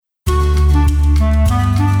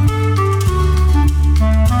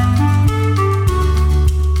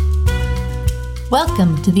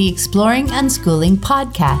Welcome to the Exploring Unschooling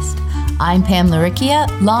podcast. I'm Pam Laricchia,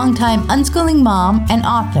 longtime unschooling mom and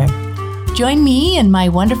author. Join me and my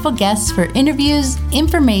wonderful guests for interviews,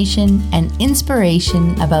 information, and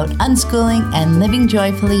inspiration about unschooling and living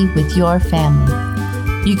joyfully with your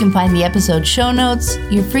family. You can find the episode show notes,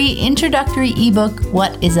 your free introductory ebook,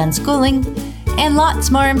 What is Unschooling, and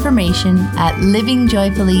lots more information at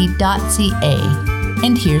livingjoyfully.ca.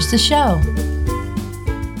 And here's the show.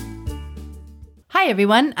 Hi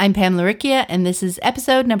everyone, I'm Pam Laricchia, and this is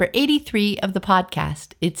episode number 83 of the podcast.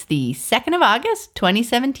 It's the 2nd of August,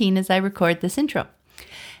 2017, as I record this intro.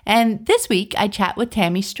 And this week, I chat with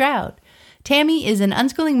Tammy Stroud. Tammy is an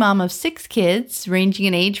unschooling mom of 6 kids, ranging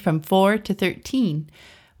in age from 4 to 13.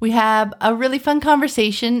 We have a really fun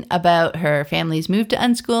conversation about her family's move to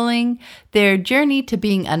unschooling, their journey to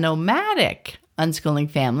being a nomadic unschooling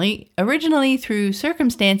family, originally through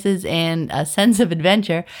circumstances and a sense of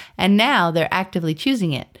adventure, and now they're actively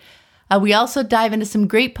choosing it. We also dive into some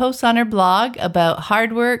great posts on her blog about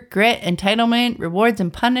hard work, grit, entitlement, rewards,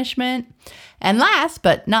 and punishment. And last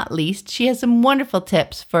but not least, she has some wonderful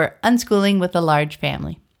tips for unschooling with a large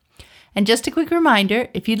family. And just a quick reminder,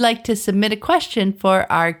 if you'd like to submit a question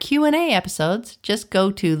for our Q&A episodes, just go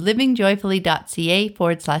to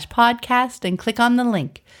livingjoyfully.ca/podcast and click on the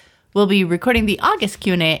link. We'll be recording the August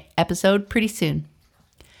Q&A episode pretty soon.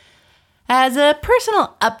 As a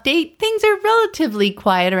personal update, things are relatively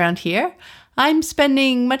quiet around here. I'm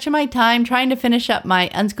spending much of my time trying to finish up my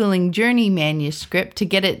unschooling journey manuscript to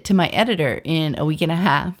get it to my editor in a week and a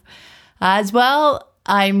half. As well,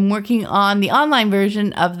 I'm working on the online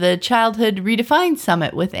version of the Childhood Redefined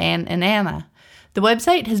Summit with Anne and Anna. The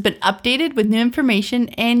website has been updated with new information,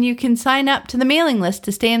 and you can sign up to the mailing list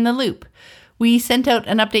to stay in the loop. We sent out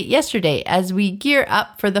an update yesterday as we gear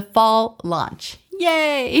up for the fall launch.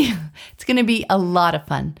 Yay! It's going to be a lot of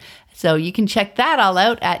fun. So you can check that all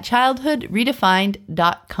out at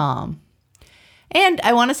childhoodredefined.com. And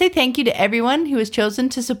I want to say thank you to everyone who has chosen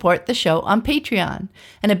to support the show on Patreon.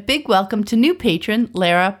 And a big welcome to new patron,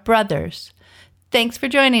 Lara Brothers. Thanks for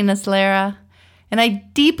joining us, Lara. And I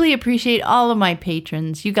deeply appreciate all of my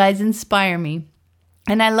patrons. You guys inspire me.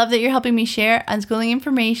 And I love that you're helping me share unschooling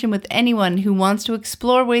information with anyone who wants to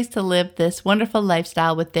explore ways to live this wonderful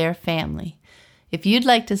lifestyle with their family. If you'd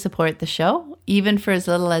like to support the show, even for as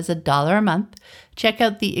little as $1 a month, check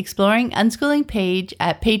out the Exploring Unschooling page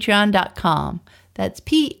at patreon.com. That's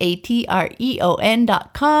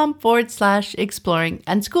patreon.com/exploring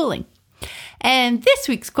unschooling. And this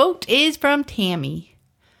week's quote is from Tammy.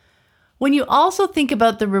 When you also think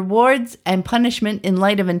about the rewards and punishment in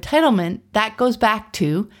light of entitlement, that goes back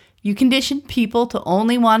to you condition people to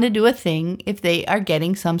only want to do a thing if they are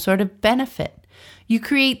getting some sort of benefit. You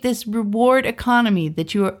create this reward economy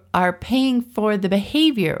that you are paying for the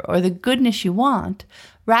behavior or the goodness you want,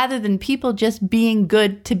 rather than people just being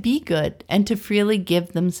good to be good and to freely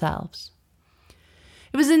give themselves.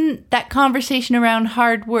 It was in that conversation around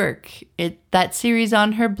hard work, that series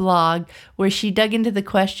on her blog, where she dug into the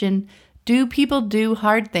question, do people do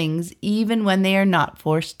hard things even when they are not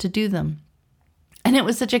forced to do them? And it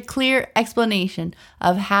was such a clear explanation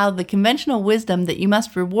of how the conventional wisdom that you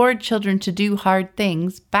must reward children to do hard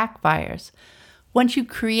things backfires. Once you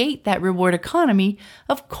create that reward economy,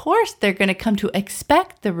 of course they're going to come to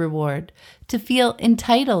expect the reward, to feel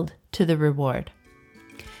entitled to the reward.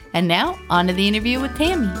 And now, on to the interview with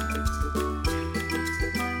Tammy.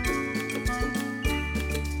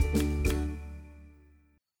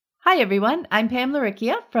 Hi everyone, I'm Pam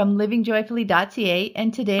Laricchia from livingjoyfully.ca,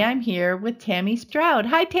 and today I'm here with Tammy Stroud.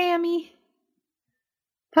 Hi Tammy.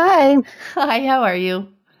 Hi. Hi, how are you?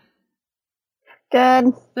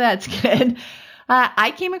 Good. That's good.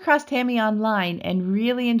 I came across Tammy online and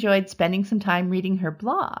really enjoyed spending some time reading her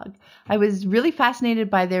blog. I was really fascinated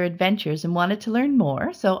by their adventures and wanted to learn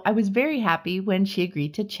more, so I was very happy when she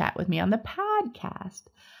agreed to chat with me on the podcast.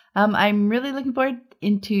 I'm really looking forward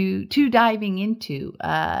to diving into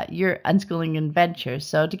your unschooling adventures.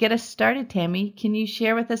 So to get us started, Tammy, can you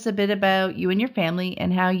share with us a bit about you and your family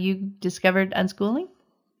and how you discovered unschooling?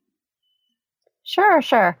 Sure.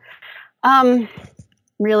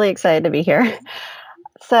 Really excited to be here.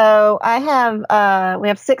 So we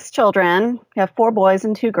have 6 children. We have 4 boys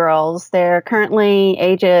and 2 girls. They're currently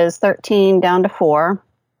ages 13 down to 4.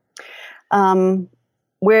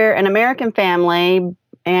 We're an American family,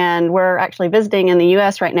 and we're actually visiting in the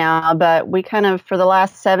U.S. right now, but we kind of, for the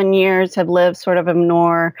last 7 years, have lived sort of a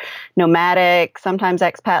more nomadic, sometimes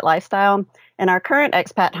expat lifestyle. And our current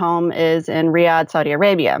expat home is in Riyadh, Saudi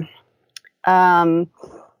Arabia.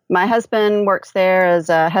 my husband works there as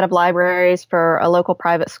a head of libraries for a local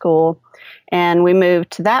private school. And we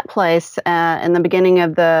moved to that place in the beginning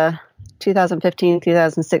of the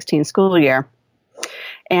 2015-2016 school year.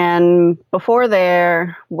 And before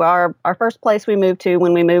there, our first place we moved to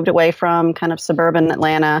when we moved away from kind of suburban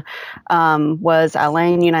Atlanta was Al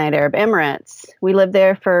Ain, United Arab Emirates. We lived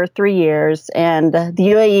there for 3 years. And the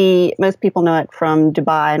UAE, most people know it from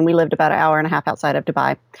Dubai, and we lived about an hour and a half outside of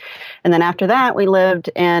Dubai. And then after that, we lived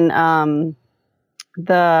in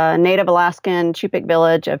the native Alaskan Chupik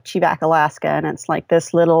village of Chivak, Alaska. And it's like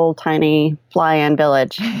this little tiny fly-in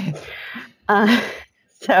village.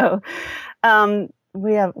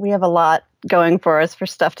 We have a lot going for us for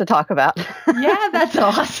stuff to talk about. Yeah, that's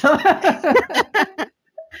awesome.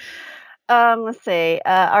 Let's see.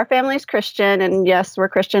 Our family's Christian, and yes, we're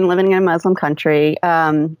Christian living in a Muslim country.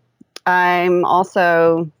 I'm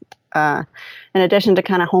also, in addition to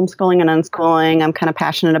kind of homeschooling and unschooling, I'm kind of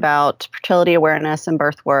passionate about fertility awareness and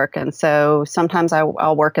birth work. And so sometimes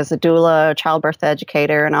I'll work as a doula, a childbirth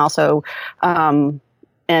educator, and also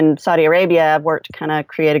in Saudi Arabia, I've worked to kind of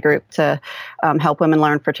create a group to help women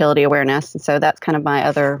learn fertility awareness. And so that's kind of my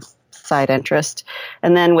other side interest.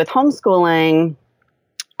 And then with homeschooling,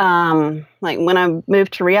 like when I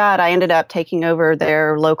moved to Riyadh, I ended up taking over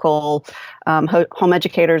their local Home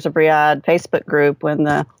Educators of Riyadh Facebook group when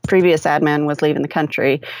the previous admin was leaving the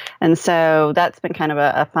country. And so that's been kind of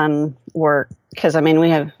a fun work because, I mean, we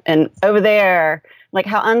have, and over there, like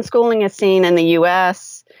how unschooling is seen in the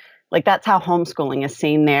U.S., like that's how homeschooling is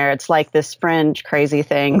seen there. It's like this fringe crazy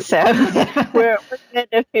thing. So we're good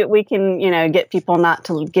if we can, get people not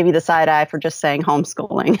to give you the side eye for just saying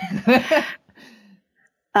homeschooling.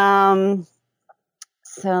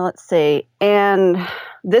 So let's see. And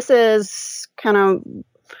this is kind of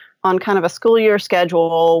on kind of a school year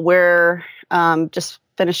schedule. We're just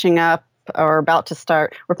finishing up or about to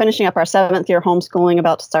start. We're finishing up our 7th year homeschooling,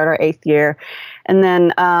 about to start our 8th year. And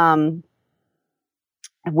then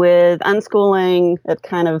with unschooling, it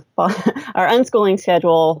kind of our unschooling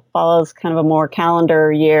schedule follows kind of a more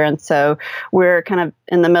calendar year, and so we're kind of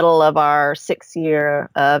in the middle of our 6th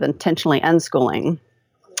year of intentionally unschooling.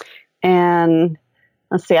 And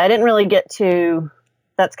let's see, I didn't really get to.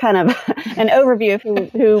 That's kind of an overview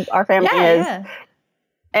of who our family is. Yeah.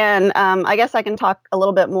 And I guess I can talk a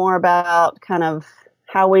little bit more about kind of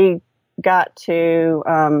how we got to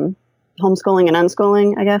homeschooling and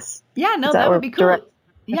unschooling, I guess. Yeah, no, that would be cool.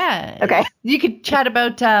 Yeah. Okay. You could chat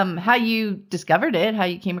about how you discovered it, how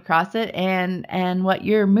you came across it, and what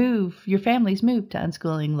your family's move to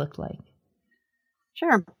unschooling looked like.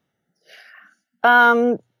 Sure.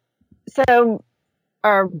 So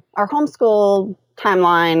our homeschool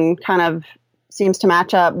timeline kind of seems to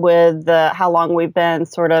match up with how long we've been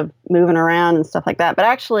sort of moving around and stuff like that. But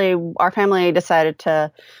actually, our family decided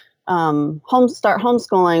to start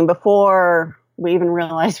homeschooling before we even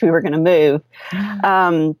realized we were going to move.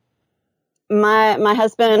 My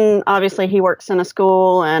husband, obviously, he works in a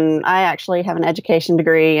school, and I actually have an education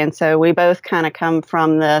degree. And so we both kind of come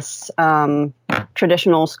from this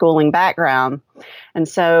traditional schooling background. And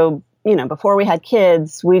so, before we had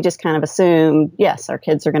kids, we just kind of assumed, yes, our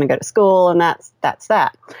kids are going to go to school, and that's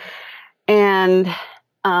that. And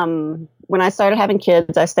when I started having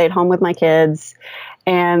kids, I stayed home with my kids.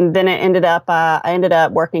 And then I ended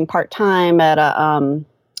up working part-time at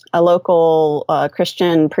a local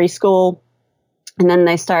Christian preschool. And then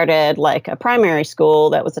they started like a primary school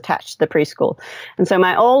that was attached to the preschool. And so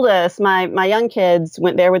my oldest, my young kids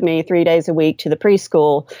went there with me 3 days a week to the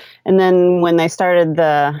preschool. And then when they started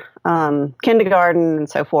the kindergarten and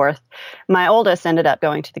so forth, my oldest ended up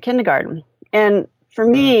going to the kindergarten. And for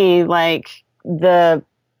me, like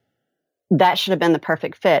that should have been the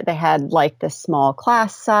perfect fit. They had like this small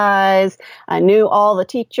class size. I knew all the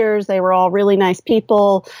teachers. They were all really nice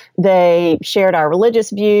people. They shared our religious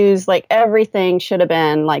views. Like everything should have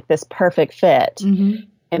been like this perfect fit. Mm-hmm.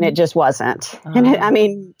 And it just wasn't.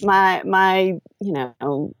 And my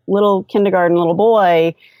little kindergarten little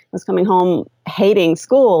boy was coming home hating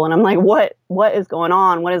school. And I'm like, what is going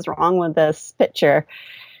on? What is wrong with this picture?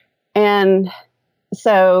 And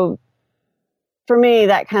so for me,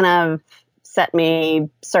 that kind of set me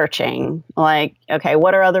searching, like, okay,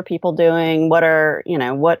 what are other people doing? What are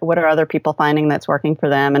other people finding that's working for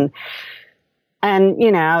them? And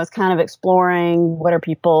I was kind of exploring what are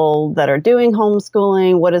people that are doing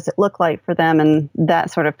homeschooling? What does it look like for them? And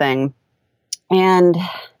that sort of thing. And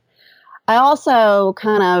I also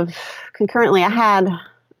kind of concurrently, I had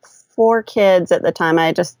 4 kids at the time.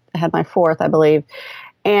 I just had my 4th, I believe.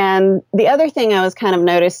 And the other thing I was kind of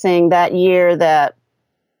noticing that year that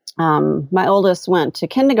my oldest went to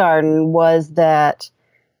kindergarten was that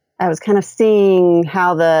I was kind of seeing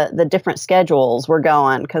how the different schedules were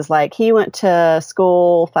going, because like he went to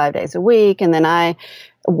school 5 days a week, and then I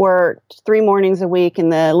worked 3 mornings a week,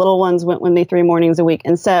 and the little ones went with me 3 mornings a week.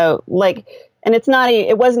 And so like, and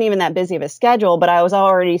it wasn't even that busy of a schedule, but I was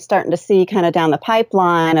already starting to see kind of down the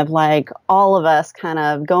pipeline of like all of us kind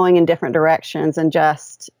of going in different directions, and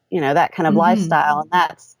just, that kind of lifestyle. And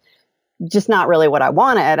that's just not really what I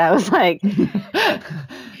wanted. I was like,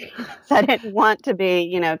 so I didn't want to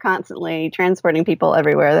be, constantly transporting people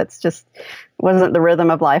everywhere. That's just wasn't the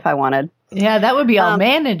rhythm of life I wanted. Yeah, that would be all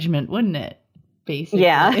management, wouldn't it? Basically.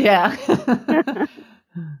 Yeah.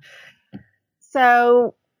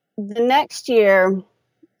 So the next year,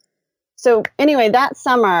 so anyway, that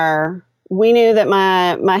summer, we knew that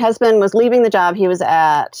my husband was leaving the job he was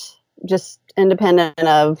at, just independent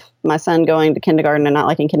of my son going to kindergarten and not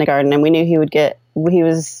liking kindergarten. And we knew he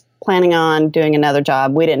was planning on doing another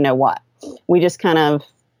job. We didn't know what. We just kind of,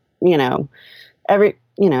 every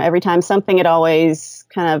time something had always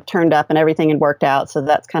kind of turned up and everything had worked out. So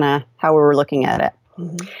that's kind of how we were looking at it.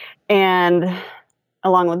 Mm-hmm. And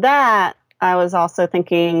along with that, I was also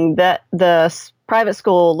thinking that the private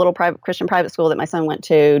school, little private Christian private school that my son went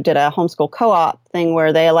to, did a homeschool co-op thing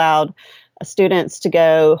where they allowed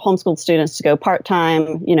homeschooled students to go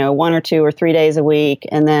part-time, 1 or 2 or 3 days a week,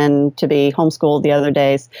 and then to be homeschooled the other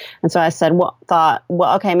days. And so I said,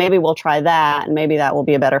 okay, maybe we'll try that, and maybe that will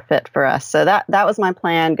be a better fit for us. So that was my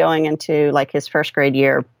plan going into like his first grade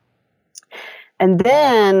year. And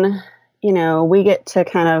then, we get to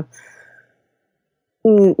kind of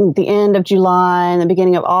the end of July and the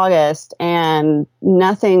beginning of August, and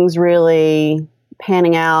nothing's really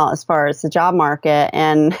panning out as far as the job market.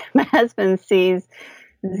 And my husband sees,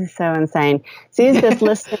 this is so insane, sees this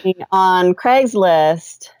listing on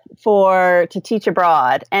Craigslist to teach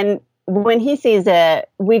abroad. And when he sees it,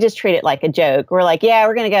 we just treat it like a joke. We're like, yeah,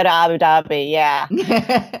 we're going to go to Abu Dhabi. Yeah.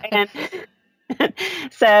 And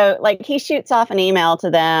so like he shoots off an email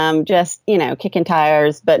to them, just, kicking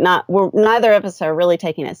tires, but neither of us are really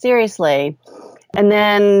taking it seriously. And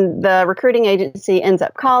then the recruiting agency ends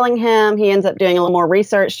up calling him. He ends up doing a little more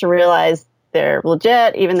research to realize they're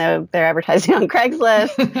legit, even though they're advertising on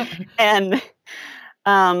Craigslist. And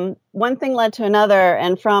one thing led to another.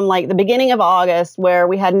 And from like the beginning of August, where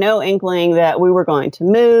we had no inkling that we were going to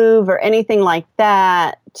move or anything like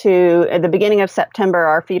that, to at the beginning of September,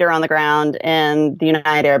 our feet are on the ground in the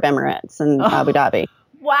United Arab Emirates and Abu Dhabi.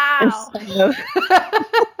 Wow.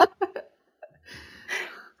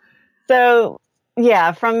 So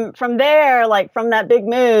yeah, from there, like from that big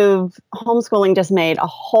move, homeschooling just made a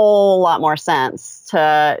whole lot more sense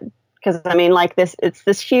because I mean, like it's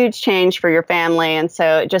this huge change for your family. And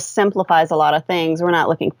so it just simplifies a lot of things. We're not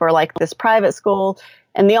looking for like this private school.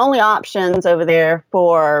 And the only options over there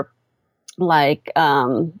for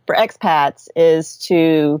expats is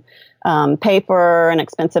to pay for an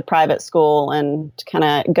expensive private school and to kind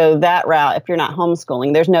of go that route if you're not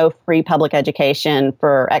homeschooling. There's no free public education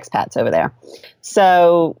for expats over there.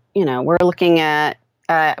 So, we're looking at,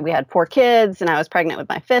 we had 4 kids and I was pregnant with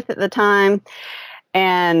my 5th at the time.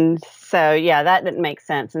 And so, yeah, that didn't make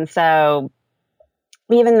sense. And so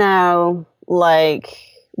even though like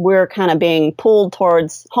we're kind of being pulled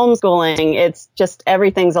towards homeschooling, it's just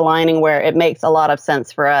everything's aligning where it makes a lot of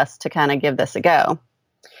sense for us to kind of give this a go.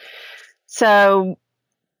 So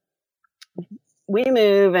we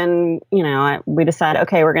move and, we decide,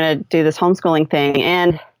 okay, we're going to do this homeschooling thing.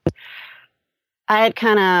 And I had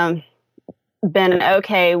kind of been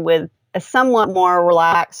okay with a somewhat more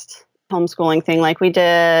relaxed homeschooling thing. Like we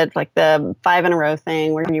did like the 5 in a row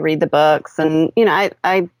thing where you read the books. And,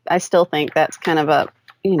 I still think that's kind of a,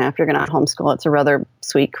 if you're going to homeschool, it's a rather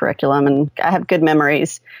sweet curriculum. And I have good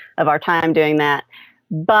memories of our time doing that.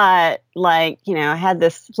 But like, I had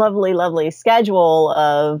this lovely, lovely schedule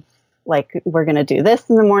of like, we're going to do this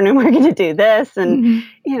in the morning. We're going to do this. And,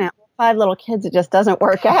 5 little kids, it just doesn't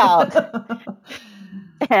work out.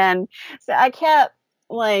 And so I kept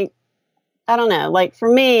like, I don't know, like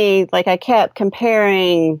for me, like I kept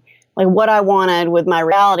comparing like what I wanted with my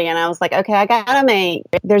reality. And I was like, okay,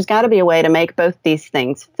 there's gotta be a way to make both these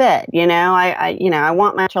things fit. I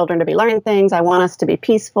want my children to be learning things. I want us to be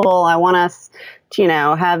peaceful. I want us to,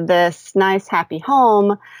 have this nice, happy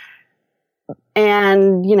home.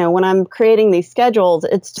 And, when I'm creating these schedules,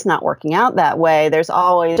 it's just not working out that way. There's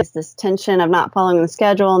always this tension of not following the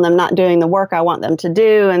schedule and them not doing the work I want them to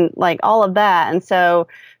do and like all of that. And so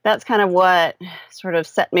that's kind of what sort of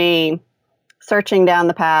set me searching down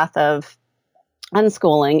the path of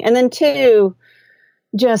unschooling. And then 2,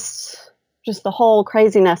 just just the whole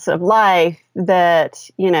craziness of life that,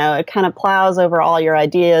 it kind of plows over all your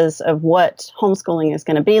ideas of what homeschooling is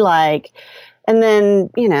going to be like. And then,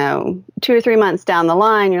 2 or 3 months down the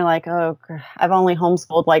line, you're like, oh, I've only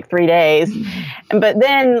homeschooled like 3 days. But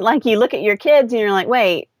then like you look at your kids and you're like,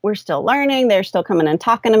 wait, we're still learning. They're still coming and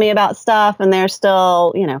talking to me about stuff. And they're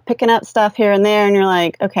still, picking up stuff here and there. And you're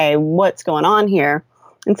like, okay, what's going on here?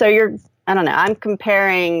 And so I don't know, I'm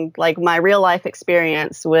comparing like my real life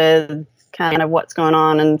experience with kind of what's going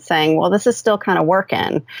on and saying, well, this is still kind of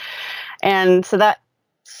working. And so that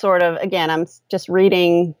sort of, again, I'm just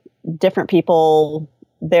reading different people,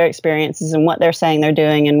 their experiences and what they're saying they're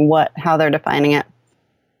doing and how they're defining it.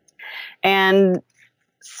 And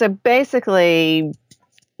so basically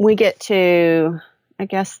we get to, I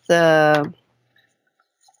guess when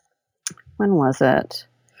was it?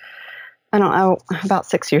 I don't know, about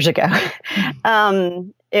 6 years ago.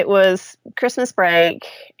 It was Christmas break,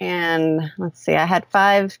 and let's see, I had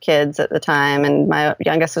 5 kids at the time, and my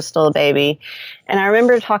youngest was still a baby. And I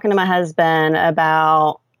remember talking to my husband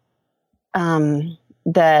about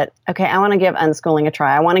that, okay, I want to give unschooling a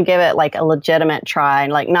try. I want to give it like a legitimate try,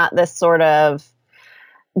 like not this sort of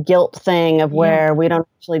guilt thing of where we don't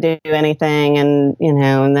actually do anything and,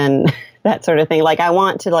 and then that sort of thing. Like I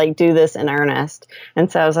want to like do this in earnest. And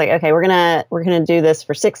so I was like, okay, we're going to do this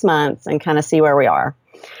for 6 months and kind of see where we are.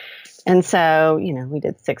 And so, we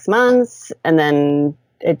did 6 months and then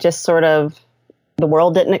it just sort of, the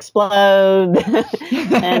world didn't explode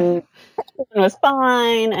and it was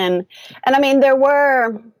fine. And I mean, there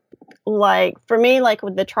were like, for me, like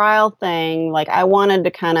with the trial thing, like I wanted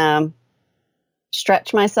to kind of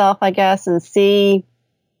stretch myself, I guess, and see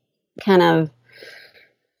kind of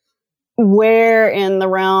where in the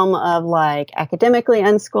realm of like academically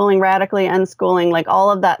unschooling, radically unschooling, like all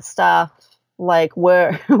of that stuff, like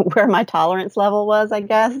where my tolerance level was, I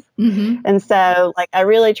guess. Mm-hmm. And so like I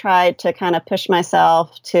really tried to kind of push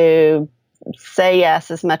myself to say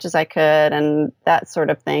yes as much as I could and that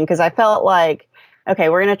sort of thing. Because I felt like, okay,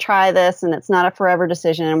 we're going to try this and it's not a forever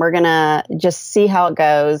decision and we're going to just see how it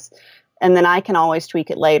goes. And then I can always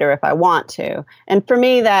tweak it later if I want to. And for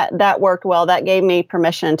me, that worked well. That gave me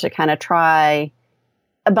permission to kind of try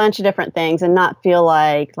a bunch of different things and not feel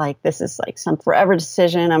like this is like some forever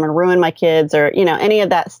decision. I'm going to ruin my kids or, any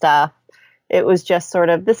of that stuff. It was just sort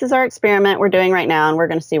of, this is our experiment we're doing right now. And we're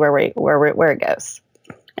going to see where it goes.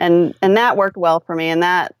 And that worked well for me. And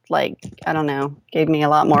that I don't know, gave me a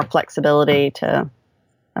lot more flexibility to,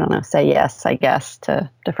 I don't know, say yes, I guess, to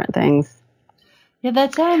different things. Yeah,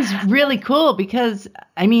 that sounds really cool because,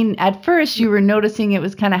 I mean, at first you were noticing it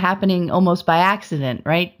was kind of happening almost by accident,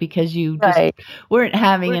 right? Because you just weren't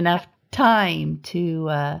having enough time to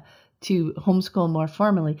homeschool more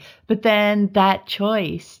formally. But then that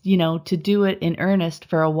choice, to do it in earnest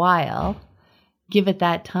for a while, give it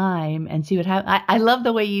that time and see what happens. I love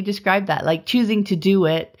the way you described that, like choosing to do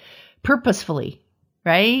it purposefully,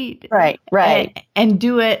 right? Right. And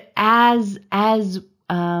do it as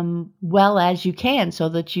well as you can so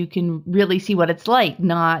that you can really see what it's like,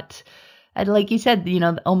 not like you said,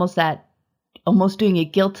 almost doing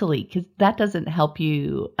it guiltily, because that doesn't help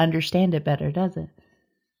you understand it better, does it?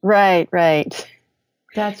 Right.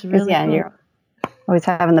 That's really cool. You're always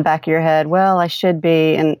have in the back of your head, well, I should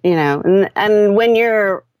be, and and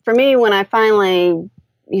when I finally,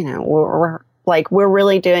 we're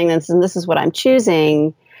really doing this and this is what I'm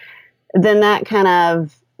choosing, then that kind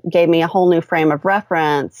of gave me a whole new frame of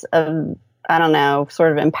reference of, I don't know,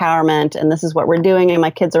 sort of empowerment. And this is what we're doing and my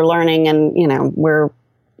kids are learning and, we're,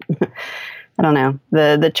 I don't know,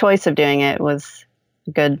 the choice of doing it was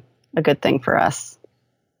a good thing for us.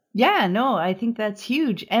 Yeah, no, I think that's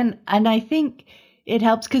huge. And I think it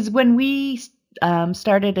helps because when we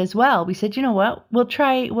started as well, we said, you know what, we'll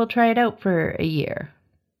try it out for a year,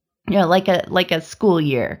 like a school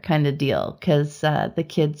year kind of deal. Cause the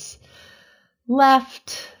kids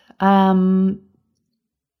left, what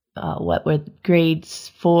were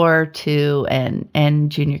grades 4, 2,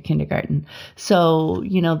 and junior kindergarten. So,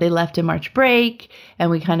 they left in March break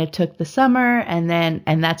and we kind of took the summer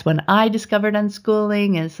and that's when I discovered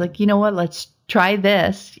unschooling. And it's like, you know what, let's try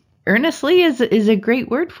this. Earnestly is a great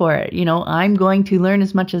word for it. I'm going to learn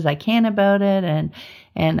as much as I can about it and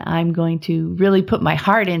I'm going to really put my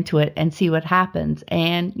heart into it and see what happens.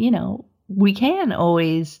 And, we can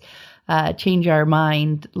always change our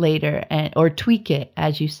mind later or tweak it,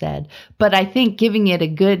 as you said. But I think giving it a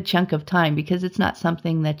good chunk of time, because it's not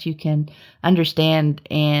something that you can understand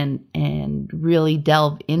and really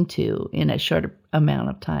delve into in a short amount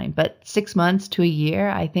of time. But 6 months to a year,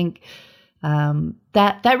 I think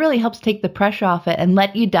That really helps take the pressure off it and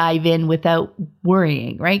let you dive in without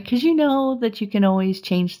worrying, right? Because you know that you can always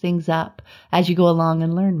change things up as you go along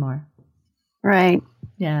and learn more. Right.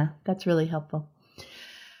 Yeah, that's really helpful.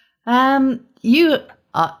 You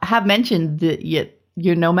have mentioned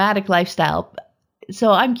your nomadic lifestyle.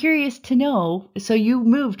 So I'm curious to know, so you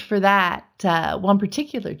moved for that one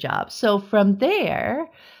particular job. So from there,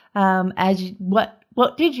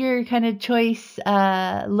 what did your kind of choice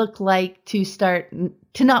look like to start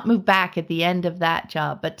to not move back at the end of that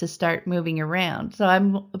job, but to start moving around? So I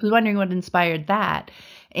was wondering what inspired that,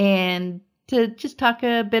 and to just talk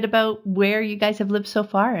a bit about where you guys have lived so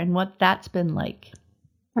far and what that's been like.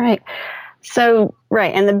 Right. So,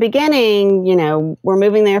 right. In the beginning, we're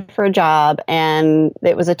moving there for a job, and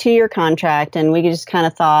it was a 2-year contract, and we just kind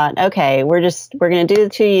of thought, okay, we're going to do the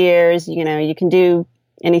 2 years. You can do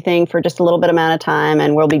anything for just a little bit amount of time,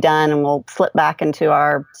 and we'll be done, and we'll slip back into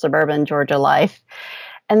our suburban Georgia life.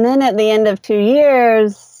 And then at the end of 2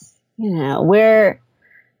 years, we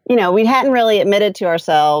hadn't really admitted to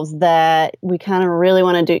ourselves that we kind of really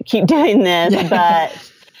want to keep doing this, but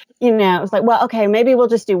it was like, well, okay, maybe we'll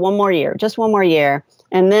just do just one more year.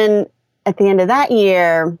 And then at the end of that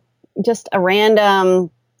year, just a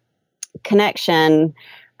random connection.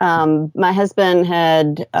 My husband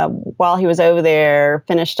had, while he was over there,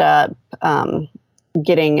 finished up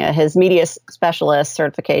getting his media specialist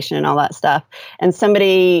certification and all that stuff. And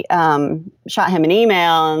somebody shot him an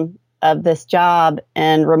email of this job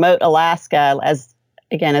in remote Alaska as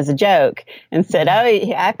a joke, and said, "Oh,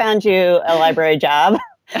 I found you a library job."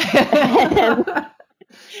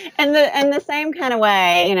 and the same kind of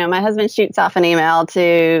way, my husband shoots off an email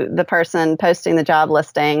to the person posting the job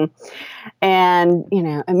listing, and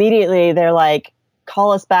immediately they're like,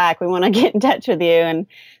 "Call us back. We want to get in touch with you." And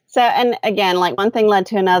so, and again, like one thing led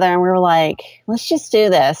to another, and we were like, "Let's just do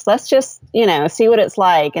this. Let's just see what it's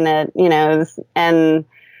like." And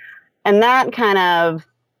and that kind of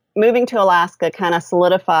moving to Alaska kind of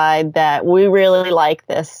solidified that we really like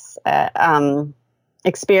this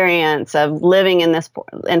experience of living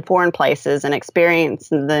in foreign places and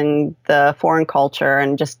experiencing the foreign culture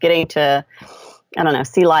and just getting to,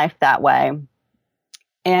 see life that way.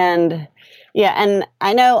 And and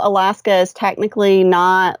I know Alaska is technically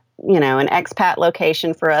not, an expat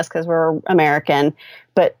location for us because we're American,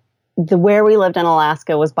 but where we lived in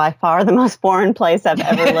Alaska was by far the most foreign place I've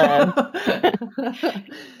ever lived.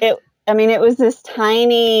 It was this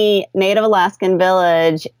tiny Native Alaskan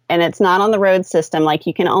village, and it's not on the road system. Like,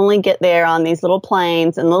 you can only get there on these little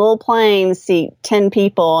planes, and the little planes seat 10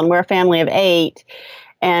 people, and we're a family of 8.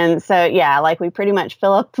 And so, we pretty much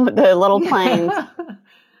fill up the little planes.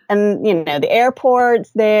 And, the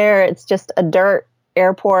airport's there. It's just a dirt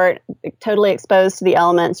airport, totally exposed to the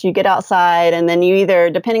elements. You get outside, and then you either,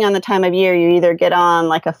 depending on the time of year, you either get on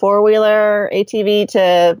like a 4-wheeler ATV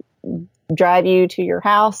to drive you to your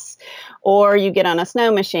house, or you get on a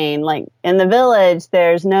snow machine. Like in the village,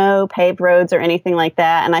 there's no paved roads or anything like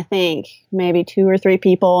that. And I think maybe 2 or 3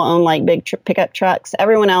 people own like big pickup trucks.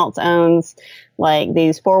 Everyone else owns like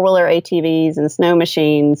these 4-wheeler ATVs and snow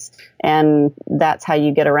machines. And that's how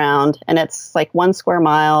you get around. And it's like 1 square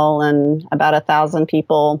mile and about 1,000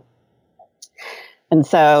 people. And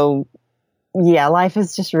so, life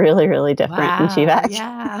is just really, really different in Chivak.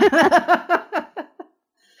 Yeah.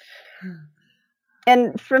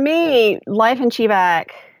 And for me, life in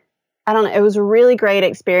Chivak, I don't know, it was a really great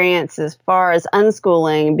experience as far as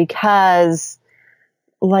unschooling, because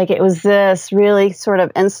it was this really sort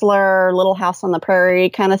of insular little house on the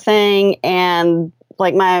prairie kind of thing. And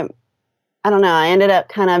I ended up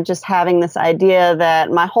kind of just having this idea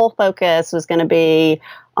that my whole focus was going to be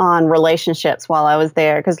on relationships while I was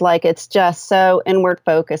there. Because it's just so inward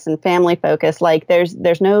focused and family focused.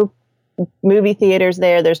 There's no movie theaters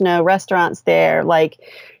there. There's no restaurants there.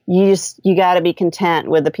 You got to be content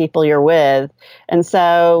with the people you're with. And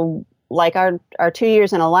so our 2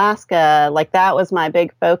 years in Alaska, that was my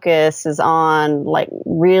big focus, is on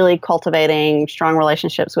really cultivating strong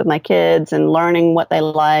relationships with my kids and learning what they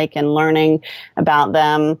like and learning about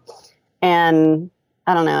them. And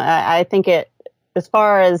I don't know, I think as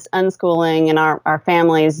far as unschooling and our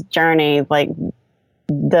family's journey,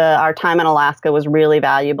 our time in Alaska was really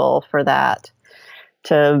valuable for that,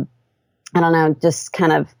 to, just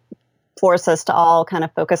kind of force us to all kind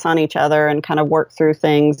of focus on each other and kind of work through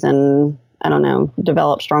things and,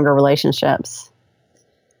 develop stronger relationships.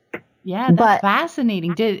 Yeah, that's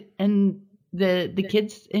fascinating. And the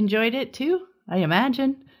kids enjoyed it too, I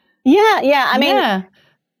imagine? Yeah. I mean,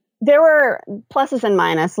 There were pluses and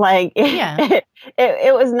minuses. Like,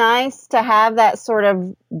 it was nice to have that sort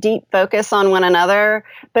of deep focus on one another.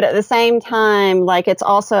 But at the same time, like, it's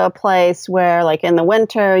also a place where, like, in the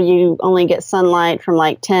winter, you only get sunlight from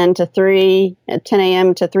like 10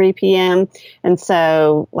 a.m. to 3 p.m. And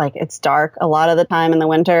so, like, it's dark a lot of the time in the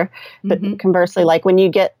winter. But conversely, like, when you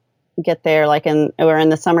get there, like in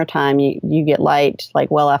the summertime, you get light like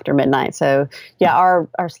well after midnight. So yeah,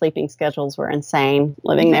 our sleeping schedules were insane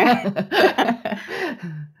living there.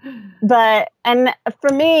 But, and for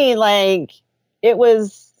me, like, it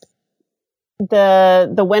was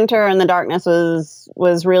the winter and the darkness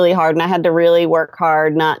was really hard, and I had to really work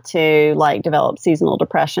hard not to like develop seasonal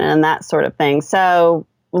depression and that sort of thing. So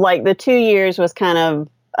like the 2 years was kind of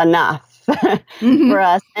enough for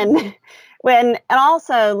us. And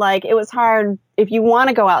also, like, it was hard if you want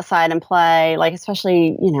to go outside and play, like,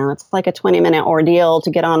 especially, it's like a 20-minute ordeal to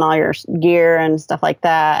get on all your gear and stuff like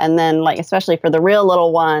that. And then, like, especially for the real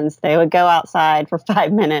little ones, they would go outside for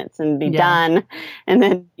 5 minutes and be done. And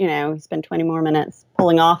then, you spend 20 more minutes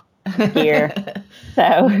pulling off gear. So,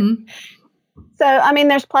 I mean,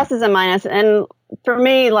 there's pluses and minuses. And for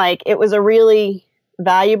me, like, it was a really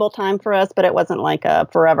valuable time for us, but it wasn't like a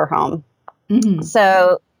forever home.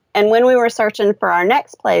 So, and when we were searching for our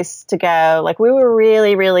next place to go, like, we were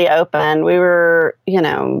really, really open. We were,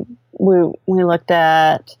 we looked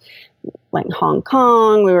at like Hong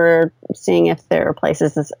Kong. We were seeing if there were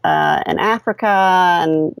places in Africa,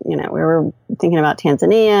 and, we were thinking about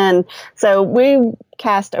Tanzania. And so we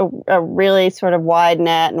cast a really sort of wide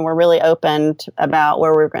net, and we're really open about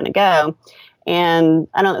where we were going to go. And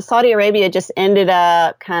I don't know, Saudi Arabia just ended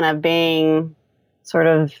up kind of being sort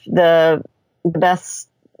of the best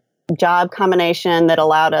job combination that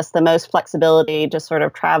allowed us the most flexibility to sort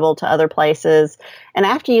of travel to other places. And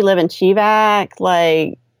after you live in Chivac,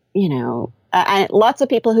 like, lots of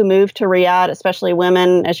people who move to Riyadh, especially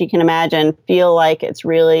women, as you can imagine, feel like it's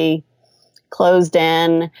really closed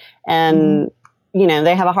in, and,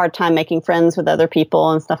 they have a hard time making friends with other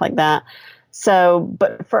people and stuff like that. So,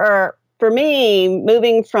 but for me,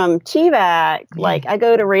 moving from Chivac, like, I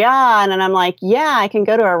go to Riyadh and I'm like, yeah, I can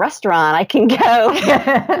go to a restaurant. I can go.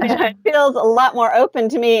 It feels a lot more open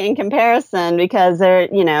to me in comparison, because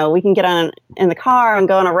we can get in the car and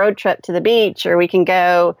go on a road trip to the beach, or we can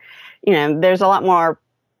go, there's a lot more,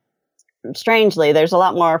 strangely, there's a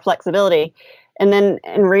lot more flexibility. And then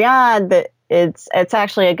in Riyadh, it's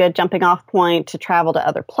actually a good jumping off point to travel to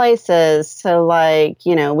other places. So, like,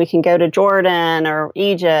 we can go to Jordan or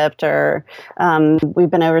Egypt, or we've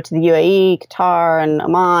been over to the UAE, Qatar, and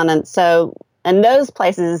Oman. And so, and those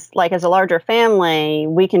places, like, as a larger family,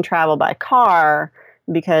 we can travel by car,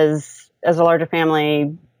 because as a larger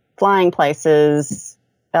family, flying places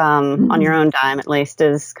on your own dime, at least,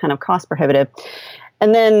 is kind of cost prohibitive.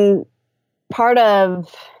 And then part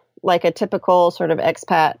of, like, a typical sort of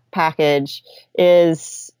expat package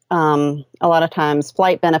is a lot of times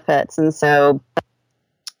flight benefits. And so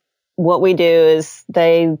what we do is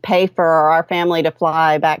they pay for our family to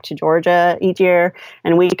fly back to Georgia each year,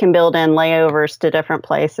 and we can build in layovers to different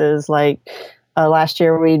places. Like last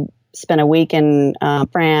year, we spent a week in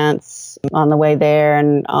France on the way there,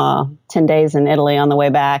 and 10 days in Italy on the way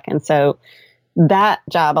back. And so that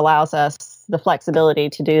job allows us the flexibility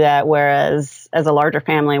to do that, whereas as a larger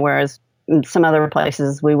family, whereas in some other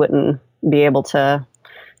places we wouldn't be able to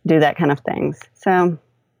do that kind of things. So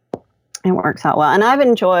it works out well. And I've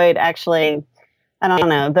enjoyed, actually, I don't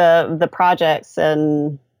know, the projects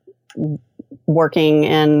and working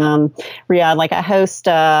in Riyadh. Like, I host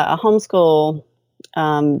a homeschool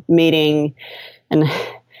meeting, and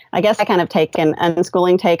I guess I kind of take an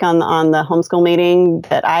unschooling take on the homeschool meeting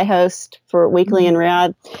that I host for weekly in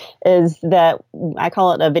Riyadh. Is that I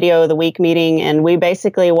call it a video of the week meeting, and we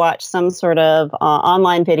basically watch some sort of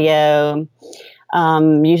online video,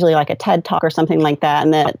 usually like a TED Talk or something like that,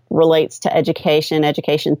 and that relates to education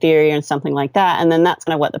theory and something like that. And then that's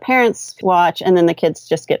kind of what the parents watch, and then the kids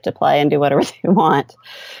just get to play and do whatever they want.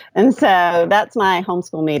 And so that's my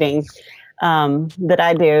homeschool meeting that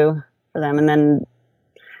I do for them.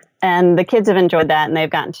 And the kids have enjoyed that, and they've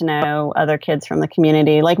gotten to know other kids from the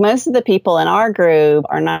community. Like, most of the people in our group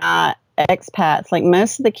are not expats. Like,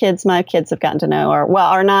 most of the kids my kids have gotten to know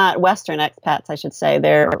are not Western expats, I should say.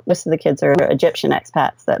 Most of the kids are Egyptian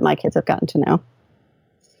expats that my kids have gotten to know.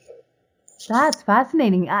 That's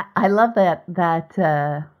fascinating. I love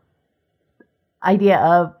that idea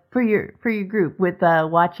of for your group with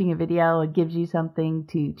watching a video. It gives you something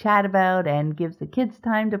to chat about and gives the kids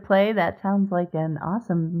time to play. That sounds like an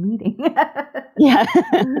awesome meeting. Yeah.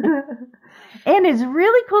 And it's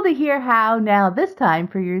really cool to hear how now this time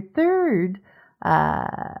for your third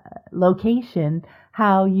location,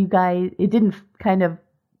 how you guys, it didn't kind of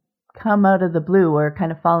come out of the blue or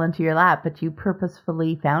kind of fall into your lap, but you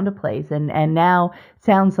purposefully found a place, and now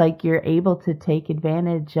sounds like you're able to take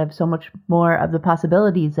advantage of so much more of the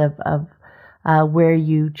possibilities of where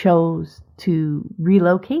you chose to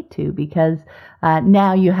relocate to, because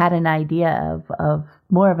now you had an idea of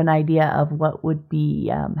more of an idea of what would be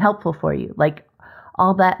helpful for you, like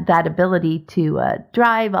all that ability to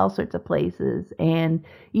drive all sorts of places, and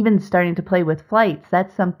even starting to play with flights.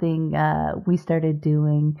 That's something we started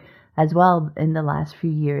doing as well in the last few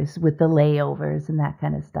years with the layovers and that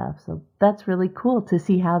kind of stuff. So that's really cool to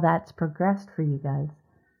see how that's progressed for you guys.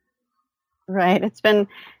 Right. It's been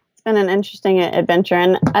an interesting adventure,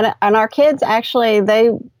 and our kids actually,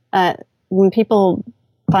 they when people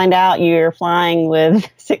find out you're flying with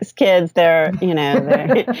 6 kids, their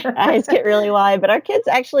eyes get really wide. But our kids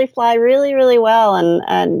actually fly really, really well, and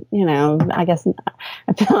I guess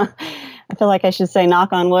I feel like I should say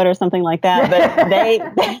knock on wood or something like that.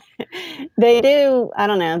 But they do. I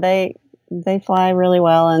don't know. They fly really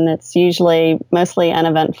well, and it's usually mostly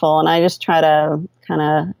uneventful. And I just try to kind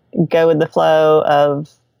of go with the flow of,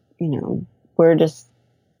 we're just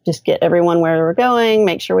get everyone where we're going,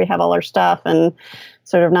 make sure we have all our stuff, and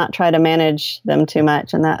sort of not try to manage them too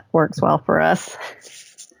much. And that works well for us.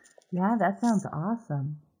 Yeah, that sounds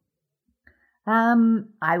awesome.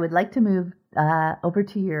 I would like to move over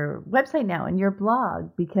to your website now and your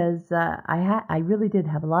blog, because I really did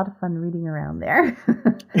have a lot of fun reading around there.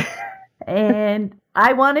 And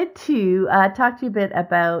I wanted to talk to you a bit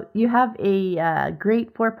about, you have a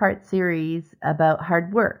great 4-part series about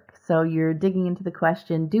hard work. So you're digging into the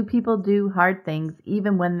question, do people do hard things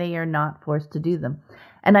even when they are not forced to do them?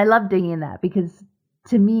 And I love digging in that, because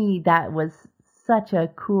to me that was such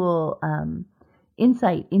a cool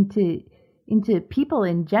insight into people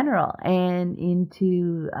in general, and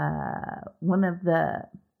into one of the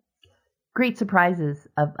great surprises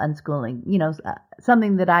of unschooling,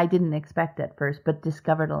 something that I didn't expect at first, but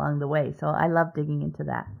discovered along the way. So I love digging into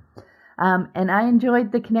that. And I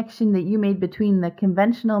enjoyed the connection that you made between the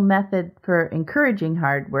conventional method for encouraging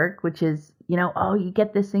hard work, which is, you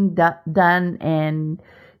get this thing done and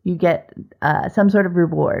you get some sort of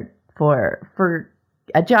reward for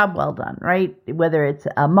a job well done, right? Whether it's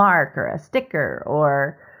a mark or a sticker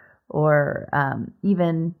or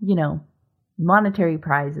even, monetary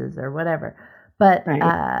prizes or whatever. But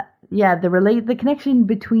right. The connection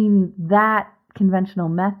between that conventional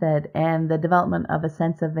method and the development of a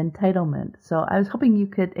sense of entitlement. So I was hoping you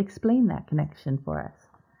could explain that connection for us.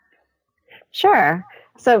 Sure.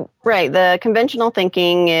 So, right, the conventional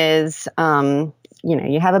thinking is,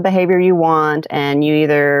 you have a behavior you want, and you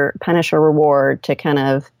either punish or reward to kind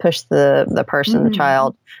of push the person, the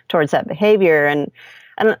child, towards that behavior. And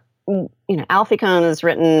Alfie Kohn has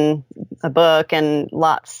written a book and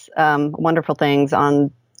lots wonderful things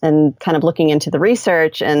on, and kind of looking into the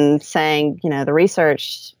research and saying, the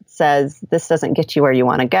research says this doesn't get you where you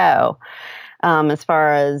want to go, as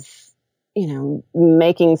far as,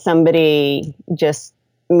 making somebody just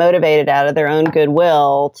motivated out of their own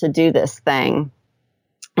goodwill to do this thing.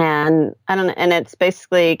 And and it's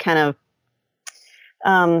basically kind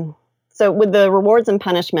of, so with the rewards and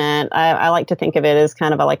punishment, I like to think of it as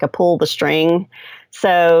kind of like a pull the string.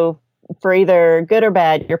 So for either good or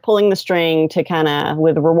bad, you're pulling the string to kind of,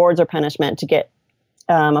 with rewards or punishment, to get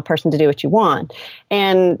a person to do what you want.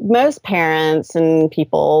 And most parents and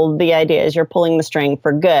people, the idea is you're pulling the string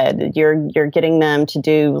for good. You're getting them to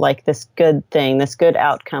do like this good thing, this good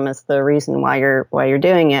outcome is the reason why you're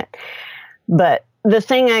doing it. But the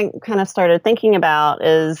thing I kind of started thinking about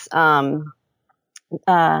is Stanley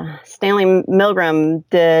Milgram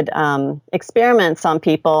did experiments on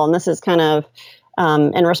people, and this is kind of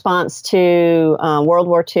in response to World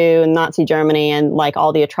War II and Nazi Germany and like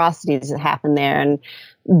all the atrocities that happened there. And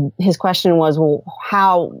his question was, well,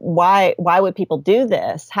 why would people do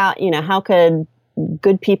this? How could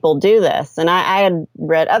good people do this? And I had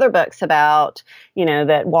read other books about,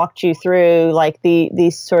 that walked you through like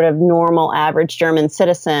these sort of normal average German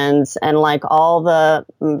citizens and like all the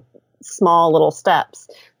small little steps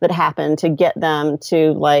that happen to get them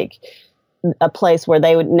to like a place where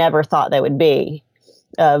they would never thought they would be,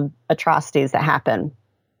 of atrocities that happen.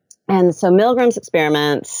 And so Milgram's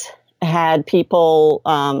experiments had people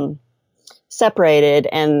separated,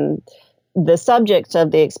 and the subjects of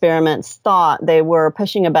the experiments thought they were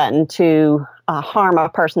pushing a button to harm a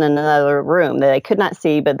person in another room that they could not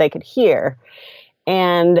see, but they could hear.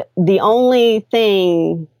 And the only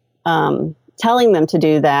thing telling them to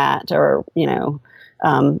do that, or,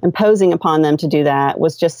 imposing upon them to do that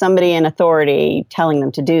was just somebody in authority telling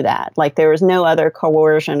them to do that. Like there was no other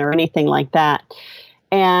coercion or anything like that.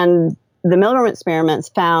 And the Milgram experiments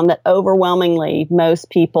found that overwhelmingly most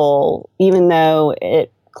people, even though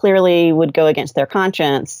it clearly would go against their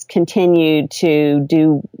conscience, continued to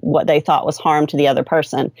do what they thought was harm to the other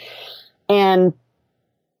person. And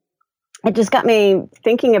it just got me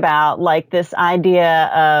thinking about like this idea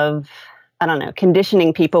of, I don't know,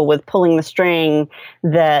 conditioning people with pulling the string,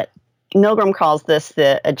 that Milgram calls this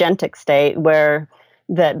the agentic state, where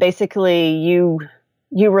that basically you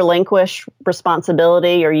relinquish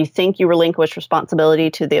responsibility, or you think you relinquish responsibility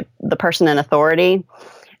to the person in authority.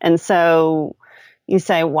 And so you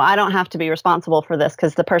say, well, I don't have to be responsible for this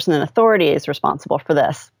because the person in authority is responsible for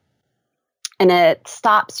this. And it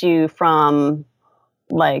stops you from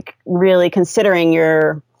like really considering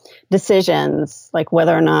your decisions, like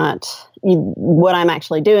whether or not what I'm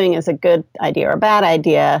actually doing is a good idea or a bad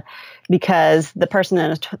idea, because the person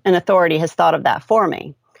in authority has thought of that for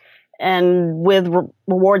me. And with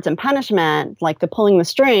rewards and punishment, like the pulling the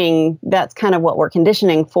string, that's kind of what we're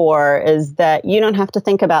conditioning for, is that you don't have to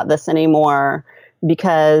think about this anymore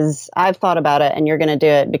because I've thought about it, and you're going to do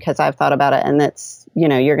it because I've thought about it. And it's,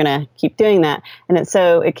 you're going to keep doing that. And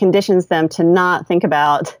so it conditions them to not think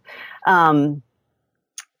about,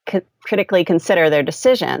 critically consider their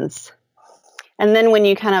decisions. And then when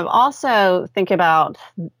you kind of also think about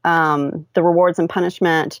the rewards and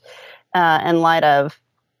punishment in light of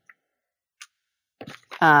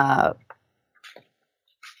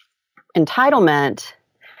entitlement,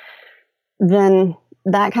 then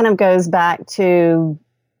that kind of goes back to,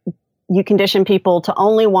 you condition people to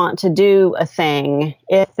only want to do a thing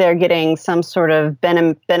if they're getting some sort of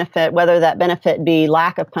benefit, whether that benefit be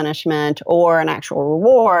lack of punishment or an actual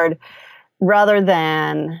reward, rather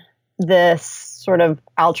than this sort of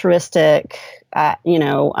altruistic,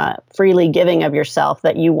 freely giving of yourself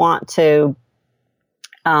that you want to,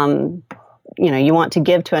 you want to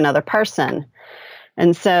give to another person.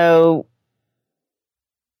 And so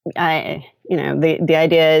the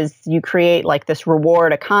idea is you create like this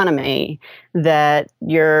reward economy that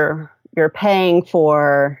you're paying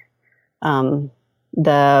for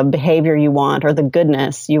the behavior you want or the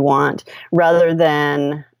goodness you want, rather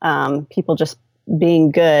than people just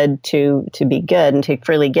being good to be good and to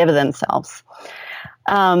freely give themselves.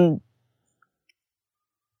 And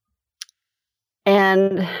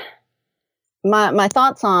my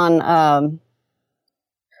thoughts on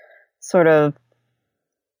sort of,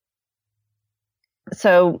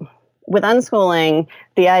 so with unschooling,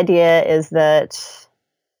 the idea is that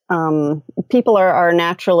people are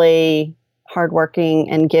naturally hardworking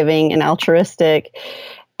and giving and altruistic,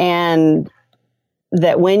 and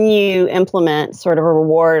that when you implement sort of a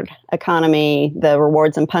reward economy, the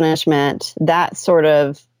rewards and punishment, that sort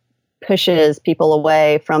of pushes people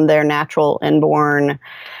away from their natural inborn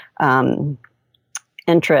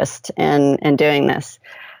interest in doing this.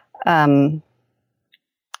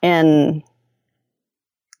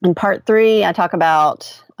 In part 3, I talk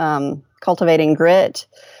about cultivating grit,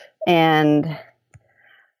 and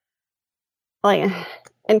kind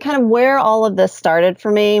of where all of this started for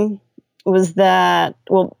me was that,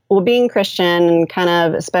 well, being Christian and kind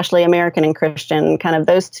of especially American and Christian, kind of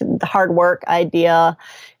those two, the hard work idea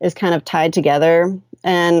is kind of tied together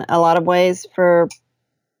in a lot of ways for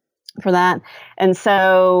that. And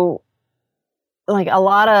so like a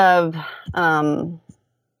lot of, I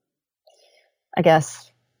guess,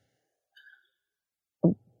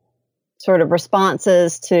 sort of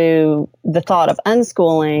responses to the thought of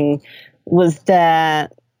unschooling was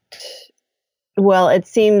that, well, it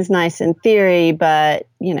seems nice in theory, but,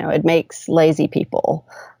 it makes lazy people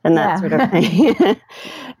and that sort of thing.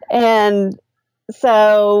 And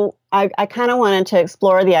so I kind of wanted to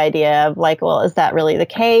explore the idea of like, well, is that really the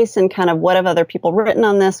case? And kind of what have other people written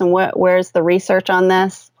on this, and where's the research on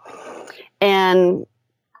this? And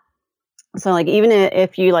so like, even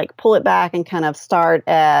if you like pull it back and kind of start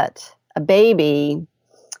at a baby,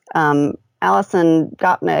 Alison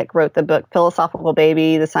Gopnik wrote the book Philosophical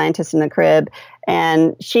Baby, The Scientist in the Crib,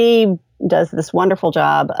 and she does this wonderful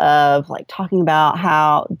job of like talking about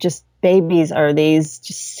how just babies are these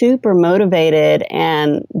just super motivated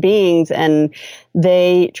and beings, and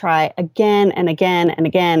they try again and again and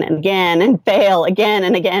again and again and fail again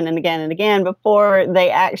and again and again and again before they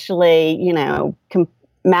actually,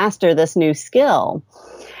 master this new skill.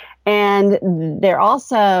 And they're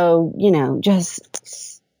also,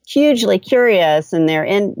 just hugely curious, and they're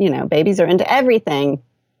babies are into everything.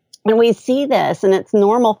 And we see this, and it's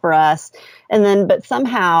normal for us. And then, but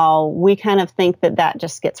somehow we kind of think that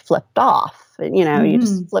just gets flipped off. You know, you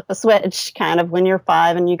just flip a switch kind of when you're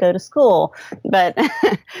 5 and you go to school. But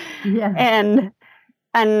Yeah.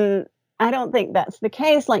 and I don't think that's the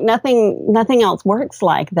case. Like nothing else works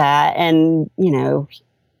like that. And, you know,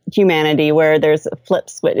 humanity where there's a flip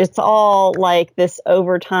switch. It's all like this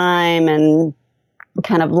over time and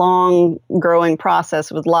kind of long growing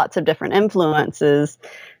process with lots of different influences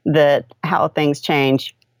that how things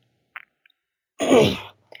change. And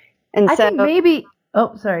I think maybe,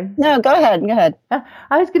 oh, sorry. No, go ahead.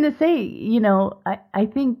 I was going to say, you know, I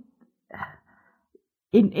think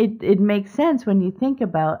it makes sense when you think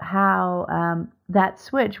about how that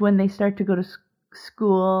switch, when they start to go to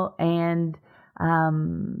school and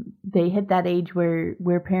they hit that age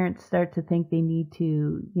where parents start to think they need to,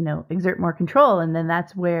 you know, exert more control. And then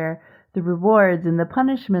that's where the rewards and the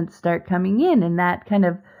punishments start coming in. And that kind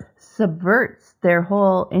of subverts their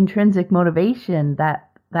whole intrinsic motivation,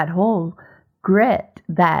 that whole grit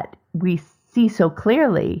that we see so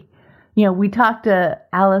clearly. You know, we talked to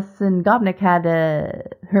Alison Gopnik had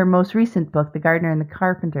her most recent book, The Gardener and the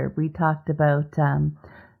Carpenter. We talked about,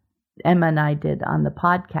 Emma and I did on the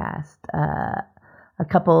podcast a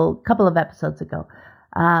couple of episodes ago.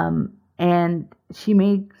 And she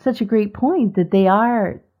made such a great point that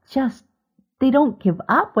they don't give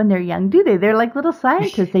up when they're young, do they? They're like little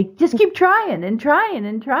scientists. They just keep trying and trying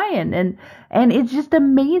and trying. And it's just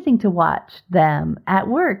amazing to watch them at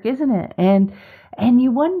work, isn't it? And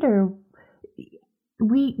you wonder,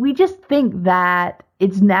 we just think that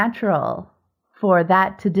it's natural for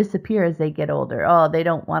that to disappear as they get older. Oh, they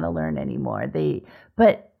don't want to learn anymore.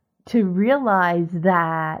 But to realize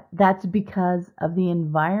that that's because of the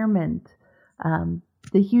environment,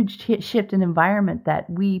 the huge shift in environment that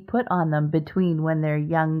we put on them between when they're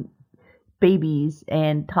young babies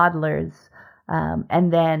and toddlers,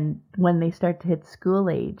 and then when they start to hit school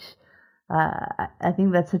age. I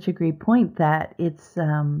think that's such a great point that it's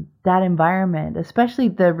that environment, especially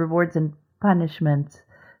the rewards and punishments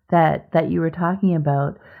that you were talking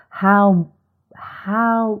about, how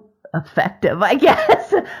effective, I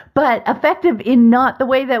guess, but effective in not the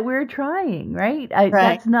way that we're trying, right? Right.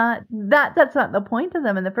 That's not the point of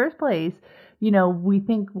them in the first place. You know, we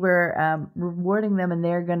think we're rewarding them and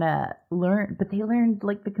they're gonna learn, but they learn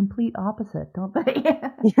like the complete opposite, don't they?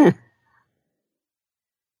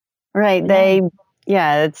 Right.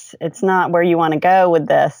 Yeah. It's not where you want to go with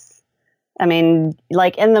this. I mean,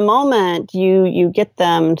 like in the moment, you get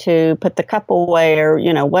them to put the cup away or,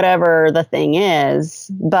 you know, whatever the thing is.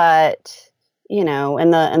 But, you know, in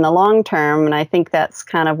the long term, and I think that's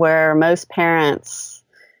kind of where most parents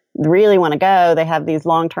really want to go. They have these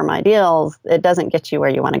long-term ideals. It doesn't get you where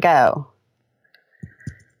you want to go.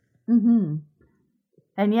 Mm-hmm.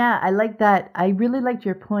 And yeah, I like that. I really liked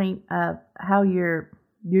your point of how you're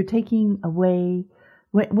taking away,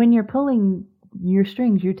 when you're pulling your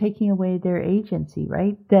strings, you're taking away their agency,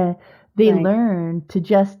 right? They Right. learn to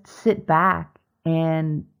just sit back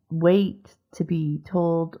and wait to be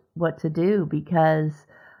told what to do, because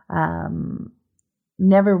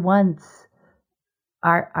never once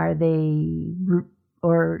are they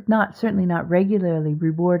or not, certainly not regularly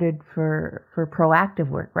rewarded for proactive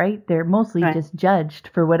work, right? They're mostly Right. just judged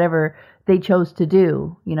for whatever they chose to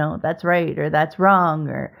do. You know, that's right or that's wrong,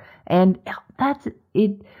 and that's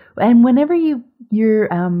it. And whenever you're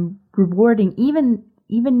rewarding even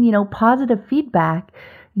you know, positive feedback,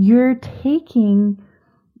 you're taking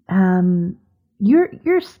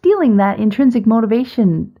you're stealing that intrinsic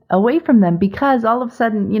motivation away from them, because all of a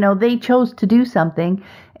sudden, you know, they chose to do something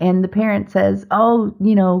and the parent says, "Oh,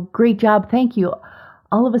 you know, great job, thank you."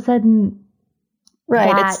 All of a sudden,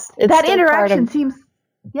 Right. that interaction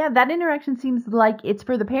seems like it's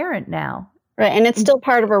for the parent now. Right, and it's still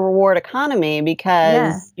part of a reward economy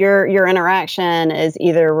because your interaction is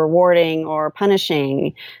either rewarding or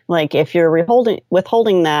punishing. Like if you're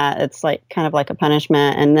withholding that, it's like kind of like a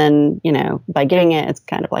punishment, and then, you know, by getting it, it's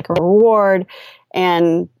kind of like a reward.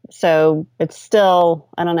 And so it's still,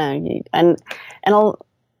 I don't know, and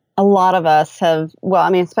a lot of us have, well, I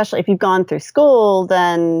mean, especially if you've gone through school,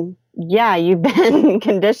 then yeah, you've been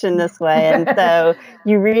conditioned this way. And so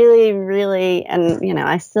you really, really, and, you know,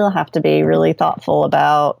 I still have to be really thoughtful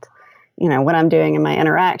about, you know, what I'm doing in my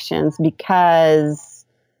interactions, because,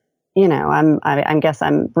 you know, I guess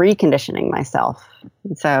I'm reconditioning myself.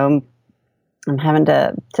 So I'm having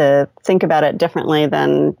to think about it differently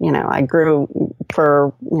than, you know, I grew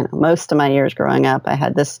for, you know, most of my years growing up. I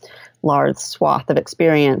had this large swath of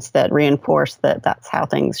experience that reinforced that that's how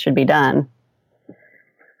things should be done.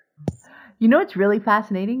 You know, it's really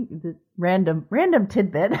fascinating. The random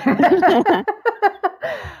tidbit.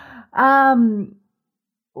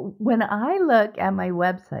 When I look at my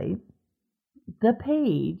website, the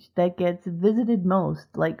page that gets visited most,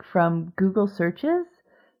 like from Google searches,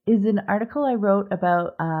 is an article I wrote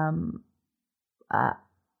about uh,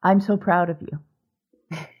 I'm so proud of you.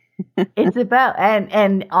 It's about,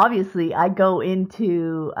 and obviously I go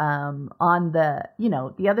into on the,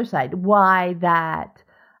 the other side, why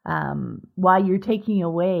you're taking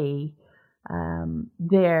away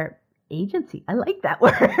their agency. I like that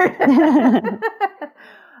word.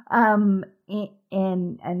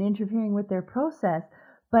 And interfering with their process.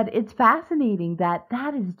 But it's fascinating that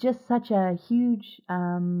is just such a huge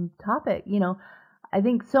topic. I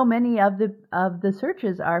think so many of the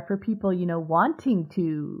searches are for people, wanting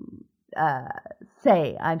to uh,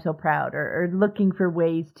 say I'm so proud, or looking for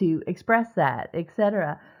ways to express that,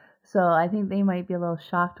 etc. So I think they might be a little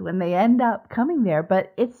shocked when they end up coming there.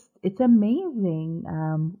 But it's amazing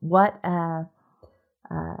what a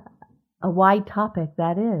wide topic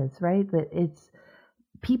that is, right? That it's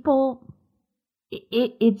people.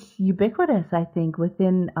 It's ubiquitous, I think,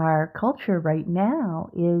 within our culture right now.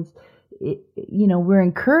 We're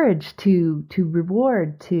encouraged to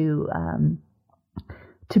reward, to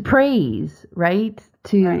praise, right?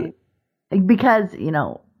 Right. Because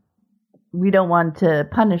we don't want to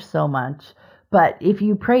punish so much, but if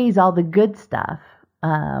you praise all the good stuff,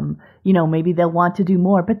 maybe they'll want to do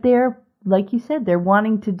more. But they're, like you said, they're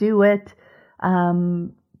wanting to do it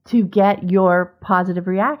to get your positive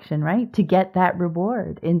reaction, right? To get that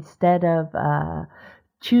reward, instead of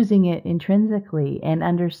choosing it intrinsically and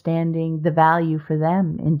understanding the value for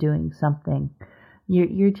them in doing something.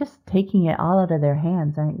 You're just taking it all out of their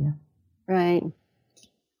hands, aren't you? Right.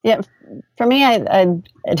 Yeah. For me, I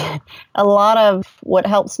a lot of what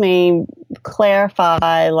helps me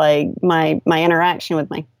clarify, like my interaction with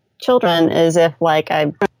my children, is if, like,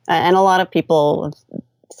 and a lot of people have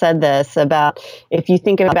said this about, if you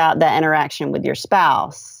think about that interaction with your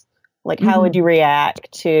spouse, like, how would you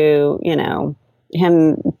react to,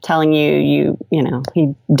 him telling you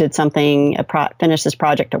he did something, finished this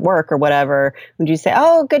project at work or whatever? Would you say,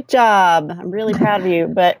 "Oh, good job, I'm really proud of you"?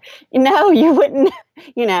 But you wouldn't.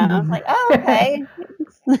 It's like, "Oh, okay."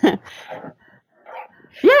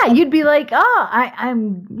 Yeah, you'd be like, "Oh,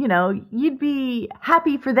 I'm," you'd be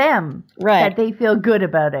happy for them, right? That they feel good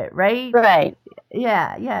about it, right? Right.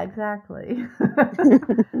 Yeah, exactly.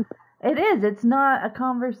 It is. It's not a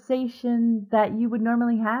conversation that you would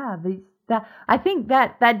normally have. I think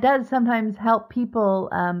that does sometimes help people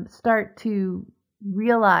start to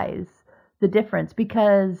realize the difference,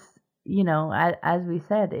 because as we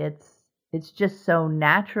said, it's just so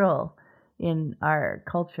natural in our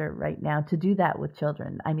culture right now to do that with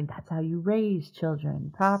children. I mean, that's how you raise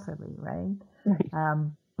children properly, right?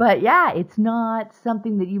 But yeah, it's not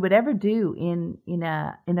something that you would ever do in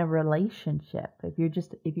a relationship. If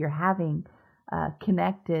you're having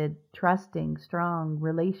connected, trusting, strong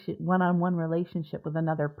one-on-one relationship with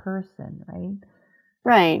another person, right?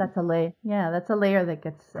 Right. That's a layer. Yeah, that's a layer that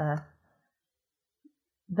gets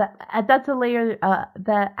that's a layer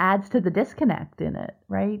that adds to the disconnect in it,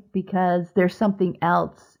 right? Because there's something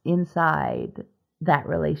else inside that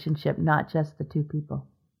relationship, not just the two people.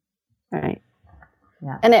 Right.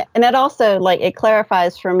 Yeah. And it also, like, it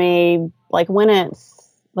clarifies for me, like, when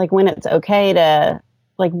it's okay to,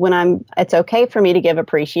 like, it's okay for me to give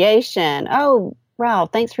appreciation. "Oh, wow,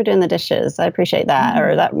 thanks for doing the dishes. I appreciate that."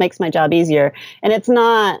 Or, "That makes my job easier." And it's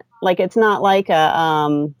not like a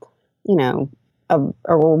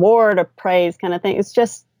reward, a praise kind of thing. It's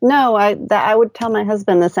just, no, I would tell my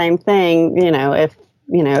husband the same thing, if,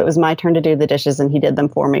 it was my turn to do the dishes and he did them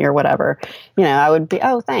for me or whatever, I would be,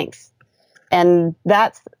 "Oh, thanks." And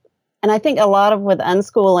I think a lot of with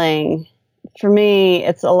unschooling, for me,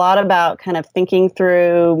 it's a lot about kind of thinking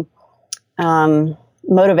through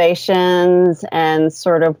motivations and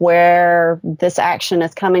sort of where this action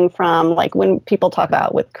is coming from. Like, when people talk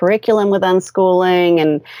about with curriculum with unschooling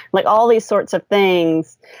and, like, all these sorts of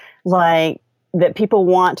things, like, that people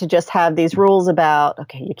want to just have these rules about,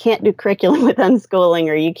 okay, you can't do curriculum with unschooling,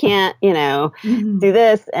 or you can't, do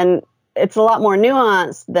this. And it's a lot more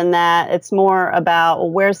nuanced than that. It's more about,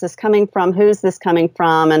 well, where's this coming from? Who's this coming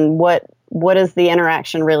from? And what is the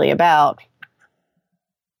interaction really about?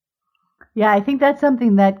 Yeah, I think that's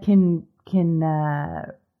something that can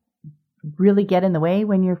really get in the way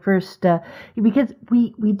when you're first, because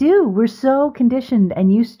we're so conditioned and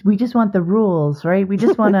we just want the rules, right? We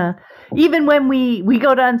just want to, even when we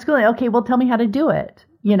go to unschooling, okay, well, tell me how to do it,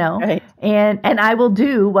 Right. and I will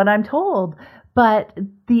do what I'm told. But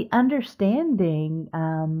the understanding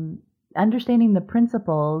the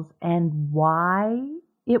principles and why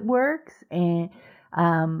it works, and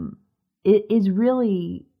it is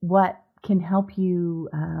really what can help you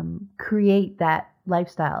create that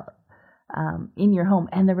lifestyle in your home,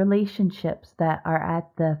 and the relationships that are at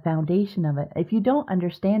the foundation of it. If you don't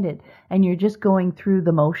understand it and you're just going through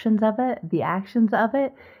the motions of it, the actions of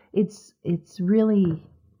it, it's really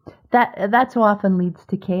that so often leads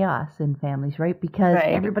to chaos in families, right? Because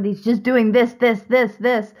everybody's just doing this,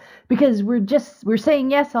 because we're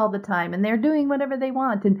saying yes all the time, and they're doing whatever they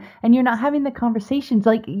want, and you're not having the conversations.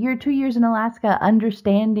 Like, you're 2 years in Alaska,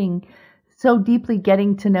 understanding so deeply,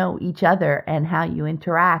 getting to know each other and how you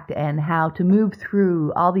interact and how to move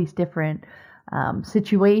through all these different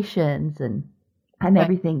situations and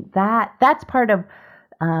everything. That's part of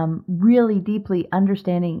really deeply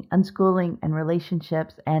understanding unschooling and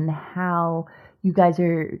relationships, and how you guys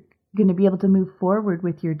are going to be able to move forward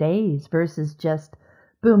with your days versus just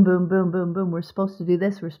boom, boom, boom, boom, boom. We're supposed to do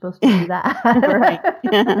this. We're supposed to do that.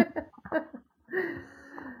 Right.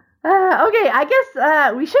 Okay, I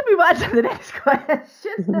guess we should move on to the next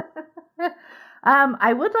question.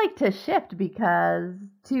 I would like to shift, because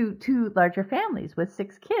to larger families with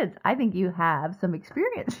 6 kids, I think you have some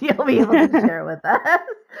experience you'll be able to share with us.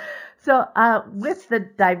 So with the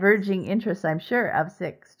diverging interests, I'm sure, of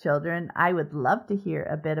 6 children, I would love to hear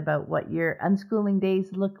a bit about what your unschooling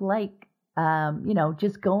days look like,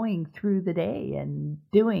 just going through the day and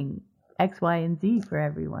doing X, Y, and Z for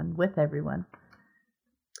everyone, with everyone.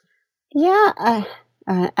 Yeah,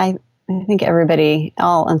 I think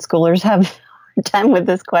all unschoolers have a hard time with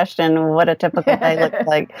this question. What a typical day looks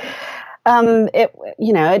like.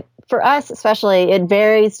 For us especially, it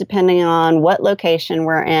varies depending on what location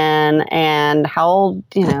we're in and how old,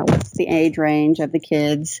 what's the age range of the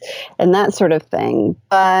kids and that sort of thing.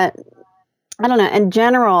 But I don't know. In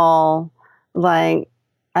general, like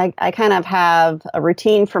I kind of have a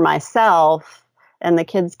routine for myself, and the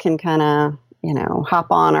kids can kind of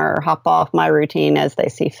hop on or hop off my routine as they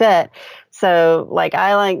see fit. So like,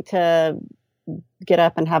 I like to get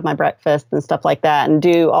up and have my breakfast and stuff like that, and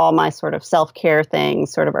do all my sort of self-care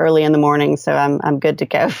things sort of early in the morning. So I'm good to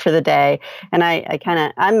go for the day. And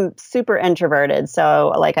I'm super introverted.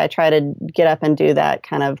 So like, I try to get up and do that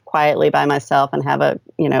kind of quietly by myself and have a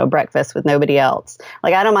breakfast with nobody else.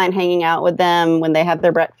 Like, I don't mind hanging out with them when they have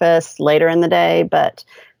their breakfast later in the day, but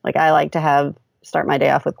like, I like to start my day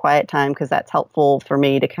off with quiet time, because that's helpful for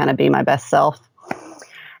me to kind of be my best self.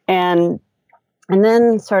 And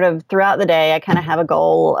then sort of throughout the day, I kind of have a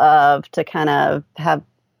goal to kind of have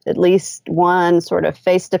at least one sort of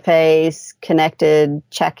face-to-face connected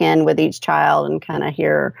check-in with each child, and kind of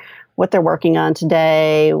hear what they're working on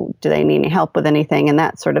today. Do they need any help with anything, and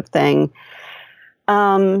that sort of thing.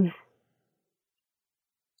 And,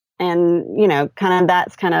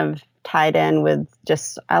 that's kind of tied in with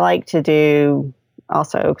just, I like to do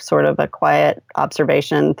also sort of a quiet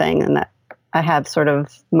observation thing, and that I have sort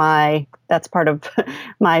of that's part of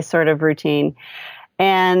my sort of routine.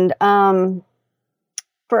 And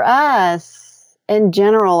for us in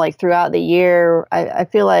general, like throughout the year, I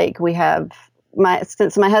feel like we have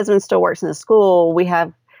since my husband still works in the school,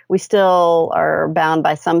 we still are bound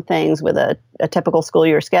by some things with a typical school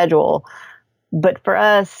year schedule. But for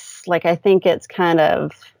us, like, I think it's kind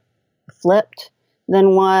of flipped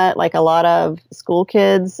than what like a lot of school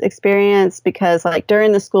kids experience, because like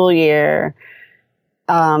during the school year,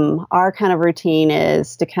 our kind of routine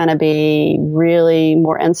is to kind of be really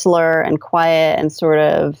more insular and quiet, and sort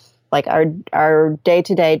of like our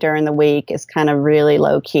day-to-day during the week is kind of really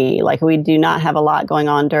low key. Like, we do not have a lot going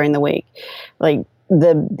on during the week. Like,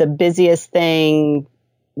 the busiest thing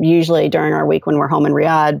usually during our week when we're home in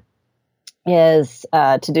Riyadh is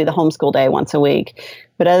to do the homeschool day once a week.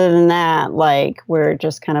 But other than that, like, we're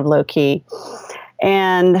just kind of low key.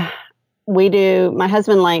 And my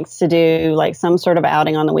husband likes to do like some sort of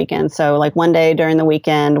outing on the weekend. So like one day during the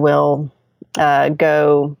weekend, we'll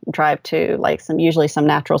go drive to like usually some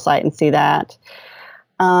natural site and see that.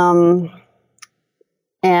 And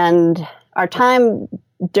our time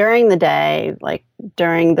during the day, like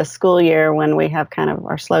during the school year when we have kind of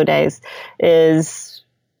our slow days, is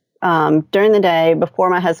during the day before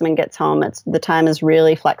my husband gets home. The time is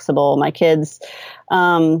really flexible. My kids,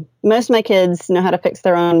 most of my kids know how to fix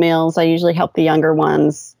their own meals. I usually help the younger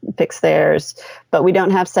ones fix theirs, but we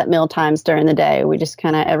don't have set meal times during the day. We just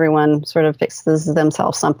kind of, everyone sort of fixes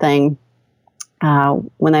themselves something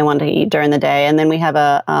when they want to eat during the day. And then we have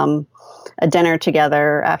a dinner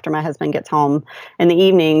together after my husband gets home in the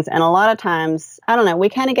evenings. And a lot of times, I don't know, we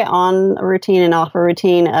kind of get on a routine and off a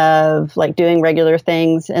routine of like doing regular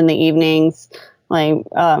things in the evenings.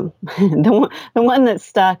 The one that's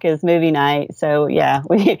stuck is movie night. So yeah,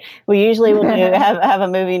 we usually will have a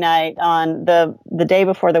movie night on the day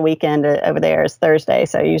before the weekend. Over there is Thursday,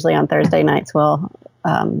 so usually on Thursday nights we'll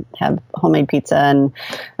have homemade pizza and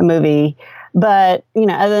a movie. But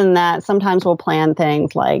other than that, sometimes we'll plan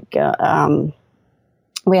things like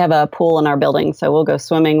we have a pool in our building, so we'll go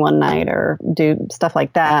swimming one night or do stuff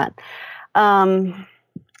like that.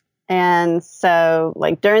 And so,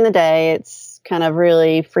 like, during the day, it's kind of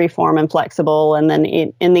really free form and flexible. And then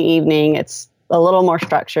in the evening, it's a little more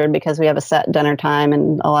structured because we have a set dinner time.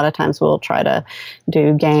 And a lot of times we'll try to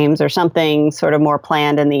do games or something sort of more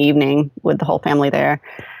planned in the evening with the whole family there.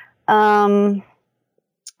 But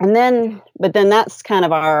then that's kind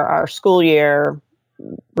of our school year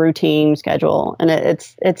routine schedule. And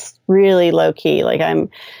it's really low key. Like,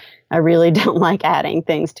 I really don't like adding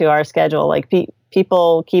things to our schedule. Like,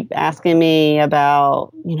 people keep asking me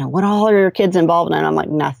about, what all are your kids involved in? I'm like,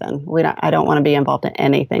 nothing. I don't want to be involved in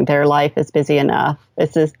anything. Their life is busy enough.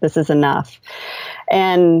 This is enough.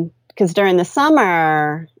 And because during the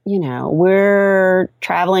summer, we're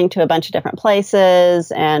traveling to a bunch of different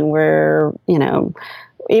places, and we're,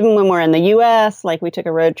 even when we're in the U.S., like, we took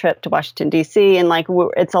a road trip to Washington, D.C., and like,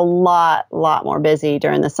 it's a lot more busy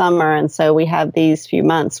during the summer. And so we have these few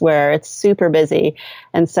months where it's super busy.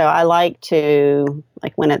 And so I like to,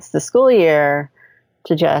 like, when it's the school year,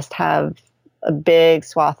 to just have a big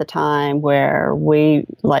swath of time where we,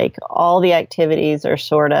 like, all the activities are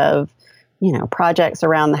sort of, projects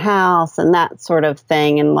around the house and that sort of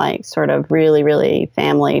thing, and like sort of really, really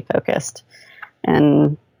family focused.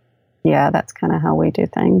 And yeah, that's kind of how we do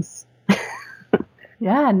things.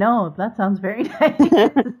 Yeah, no, that sounds very nice.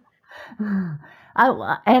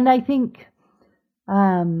 And I think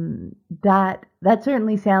that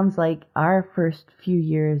certainly sounds like our first few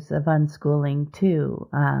years of unschooling too.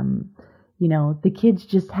 The kids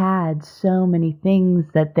just had so many things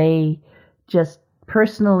that they just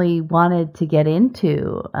personally wanted to get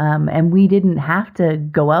into, and we didn't have to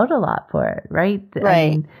go out a lot for it, right? Right. I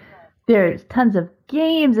mean, there's tons of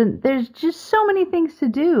games, and there's just so many things to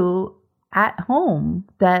do at home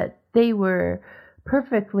that they were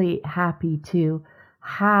perfectly happy to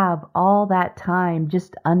have all that time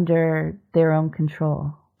just under their own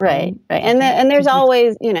control. Right. And there's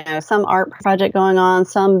always, some art project going on,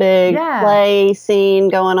 some big play scene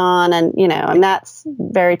going on. And, and that's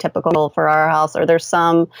very typical for our house. Or there's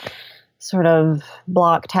some sort of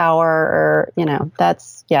block tower or,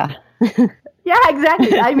 that's, yeah. Yeah,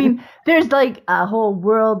 exactly. I mean, there's like a whole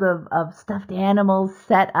world of stuffed animals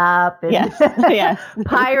set up, and yes.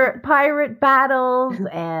 pirate battles,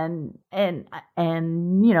 and then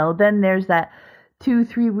there's that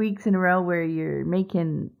 2-3 weeks in a row where you're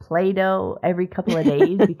making Play-Doh every couple of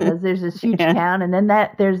days because there's this huge town, and then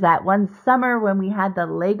there's that one summer when we had the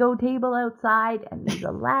Lego table outside and these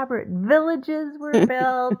elaborate villages were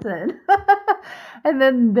built, and and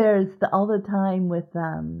then there's all the time with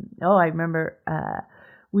I remember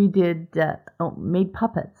we did made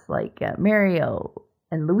puppets like Mario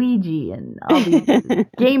and Luigi and all these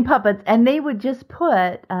game puppets, and they would just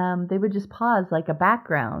pause like a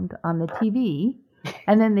background on the TV.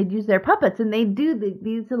 And then they'd use their puppets, and they'd do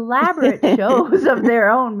these elaborate shows of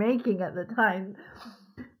their own making at the time.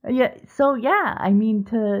 Yeah, so yeah, I mean,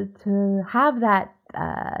 to have that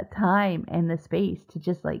time and the space to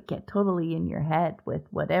just like get totally in your head with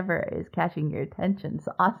whatever is catching your attention is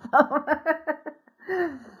awesome.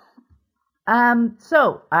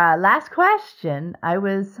 So last question. I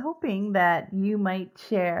was hoping that you might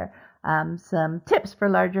share some tips for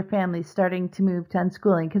larger families starting to move to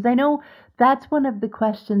unschooling, because I know that's one of the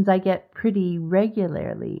questions I get pretty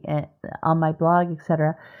regularly on my blog,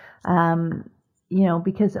 etc.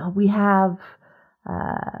 Because we have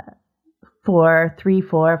 3,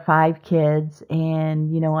 4, 5 kids,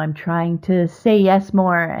 and I'm trying to say yes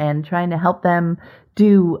more and trying to help them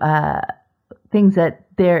do things that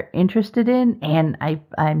they're interested in, and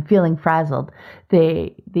I'm feeling frazzled.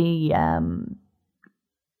 They are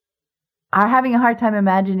having a hard time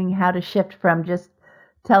imagining how to shift from just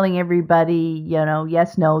telling everybody,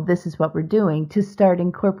 yes, no, this is what we're doing, to start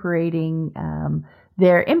incorporating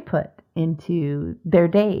their input into their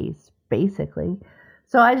days, basically.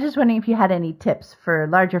 So I was just wondering if you had any tips for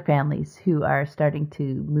larger families who are starting to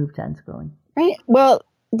move to unschooling. Right. Well,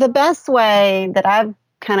 the best way that I've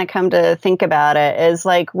kind of come to think about it is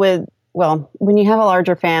like when you have a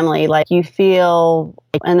larger family, like you feel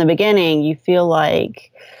in the beginning, you feel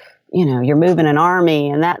like, you're moving an army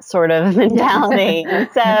and that sort of mentality. And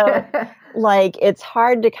so like it's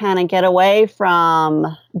hard to kind of get away from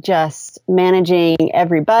just managing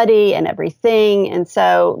everybody and everything. And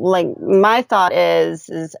so like my thought is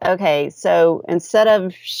okay, so instead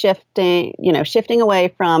of shifting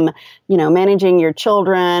away from, managing your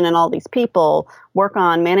children and all these people, work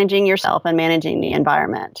on managing yourself and managing the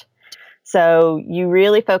environment. So you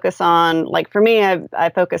really focus on, like for me, I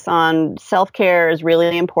focus on self-care is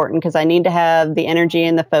really important because I need to have the energy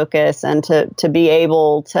and the focus and to be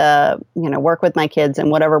able to, work with my kids in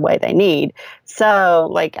whatever way they need. So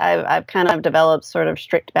like I've kind of developed sort of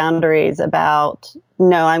strict boundaries about,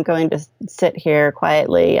 no, I'm going to sit here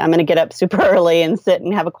quietly. I'm going to get up super early and sit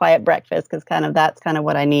and have a quiet breakfast because that's kind of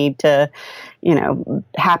what I need to,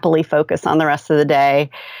 happily focus on the rest of the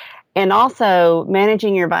day. And also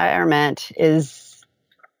managing your environment is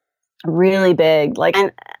really big. Like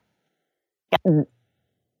I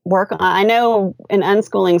know in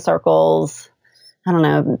unschooling circles, I don't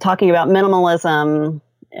know, talking about minimalism,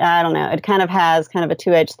 I don't know, it kind of has kind of a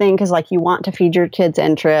two-edged thing because like you want to feed your kids'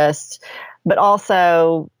 interests, but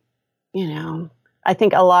also, I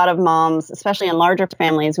think a lot of moms, especially in larger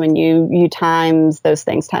families, when you times those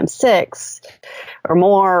things times 6 or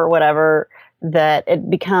more or whatever, that it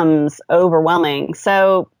becomes overwhelming.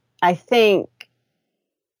 So I think,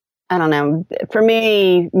 I don't know, for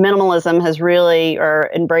me, minimalism has really,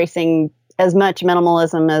 or embracing as much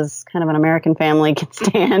minimalism as kind of an American family can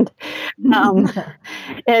stand,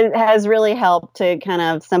 it has really helped to kind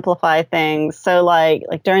of simplify things. So like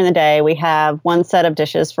during the day, we have one set of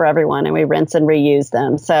dishes for everyone and we rinse and reuse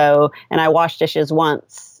them. So, and I wash dishes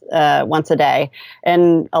once a day.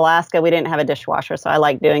 In Alaska, we didn't have a dishwasher, so I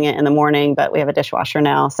like doing it in the morning, but we have a dishwasher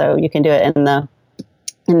now, so you can do it in the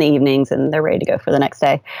evenings and they're ready to go for the next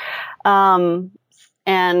day. And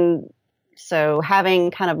so having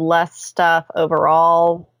kind of less stuff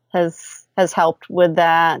overall has helped with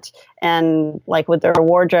that. And like with their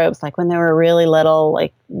wardrobes, like when they were really little,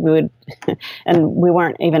 like we would, and we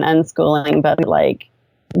weren't even unschooling, but like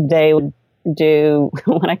they would do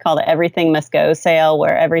what I call the everything must go sale,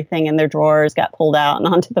 where everything in their drawers got pulled out and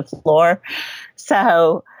onto the floor.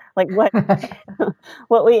 So like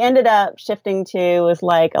what we ended up shifting to was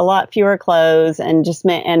like a lot fewer clothes and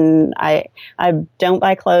I don't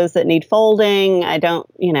buy clothes that need folding. I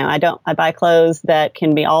buy clothes that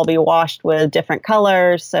can all be washed with different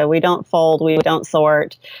colors. So we don't fold, we don't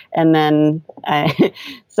sort. And then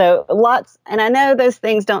so lots, and I know those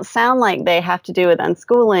things don't sound like they have to do with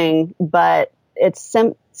unschooling, but it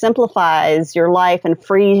simplifies your life and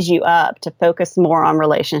frees you up to focus more on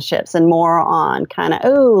relationships and more on kind of,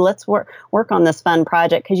 let's work on this fun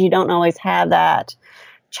project, because you don't always have that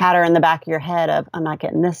chatter in the back of your head of, I'm not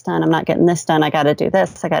getting this done, I got to do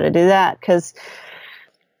this, I got to do that. Because,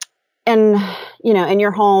 in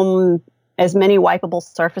your home, as many wipeable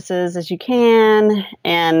surfaces as you can,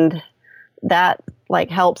 and that like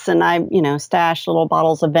helps. And I, stash little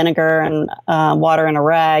bottles of vinegar and water in a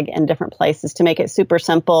rag in different places to make it super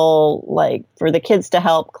simple, like for the kids to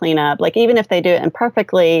help clean up. Like even if they do it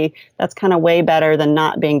imperfectly, that's kind of way better than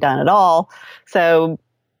not being done at all. So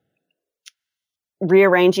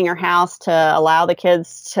rearranging your house to allow the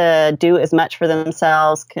kids to do as much for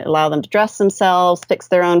themselves, allow them to dress themselves, fix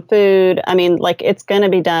their own food. I mean, like it's going to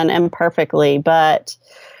be done imperfectly, but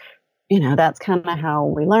that's kind of how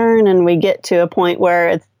we learn, and we get to a point where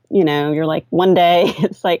it's, you're like, one day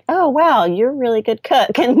it's like, oh, wow, you're a really good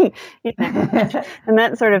cook, and, and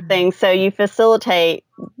that sort of thing. So you facilitate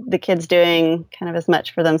the kids doing kind of as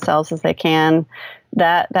much for themselves as they can.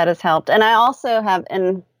 That has helped. And I also have,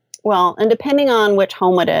 and depending on which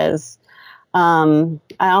home it is, I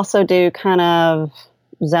also do kind of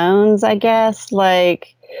zones, I guess,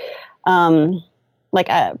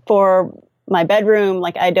 for my bedroom,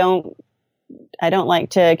 like I don't like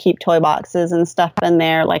to keep toy boxes and stuff in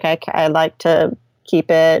there. Like I like to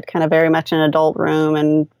keep it kind of very much an adult room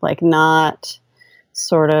and like not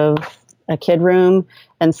sort of a kid room.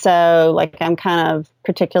 And so like I'm kind of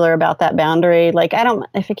particular about that boundary. Like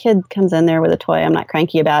if a kid comes in there with a toy, I'm not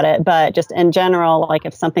cranky about it, but just in general, like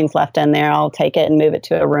if something's left in there, I'll take it and move it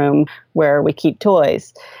to a room where we keep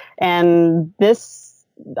toys. And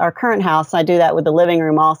our current house, I do that with the living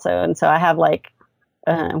room also. And so I have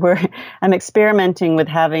I'm experimenting with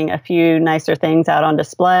having a few nicer things out on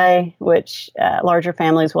display, which larger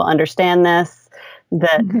families will understand this.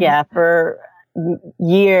 For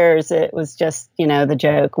years it was just, the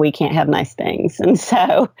joke, we can't have nice things. And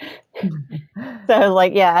so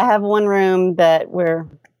I have one room that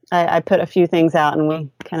I put a few things out and we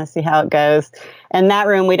kind of see how it goes. And that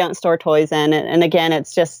room we don't store toys in. And again,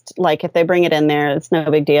 it's just like if they bring it in there, it's no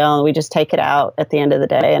big deal. We just take it out at the end of the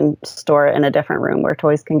day and store it in a different room where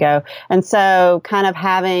toys can go. And so kind of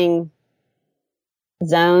having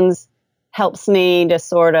zones helps me to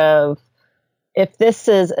sort of, if this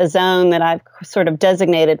is a zone that I've sort of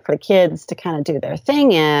designated for the kids to kind of do their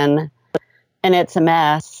thing in, and it's a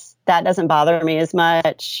mess, that doesn't bother me as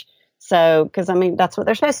much. So, because I mean, that's what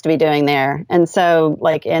they're supposed to be doing there. And so,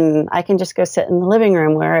 like, I can just go sit in the living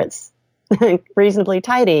room where it's reasonably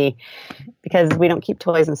tidy because we don't keep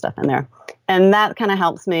toys and stuff in there. And that kind of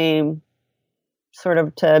helps me sort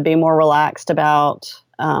of to be more relaxed about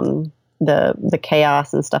the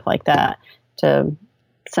chaos and stuff like that, to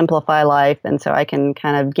simplify life. And so I can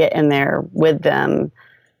kind of get in there with them.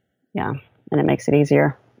 Yeah. And it makes it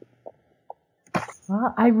easier.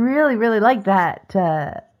 Well, I really, really like that.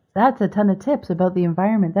 That's a ton of tips about the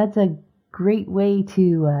environment. That's a great way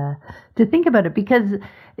to think about it, because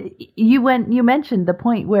you mentioned the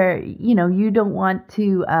point where, you know, you don't want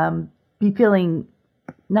to be feeling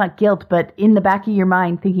not guilt, but in the back of your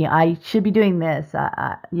mind thinking, I should be doing this,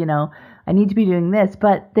 you know, I need to be doing this.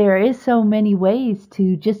 But there is so many ways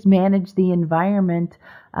to just manage the environment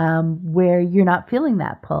where you're not feeling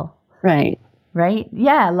that pull. Right. Right.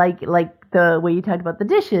 Yeah. Like the way you talked about the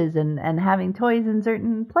dishes and having toys in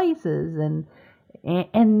certain places and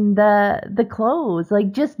the clothes,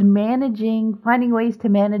 like just finding ways to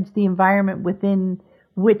manage the environment within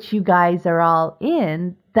which you guys are all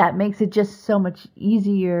in, that makes it just so much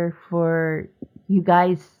easier for you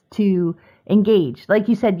guys to engage. Like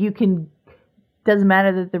you said, doesn't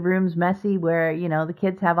matter that the room's messy where, you know, the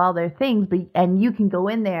kids have all their things, and you can go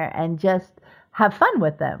in there and just have fun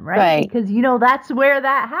with them, right? Because, you know, that's where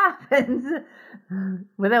that happens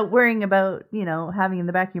without worrying about, you know, having in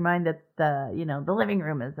the back of your mind that the living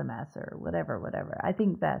room is a mess or whatever. I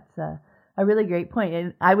think that's a really great point.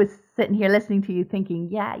 And I was sitting here listening to you thinking,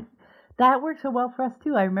 yeah, that works so well for us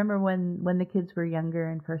too. I remember when the kids were younger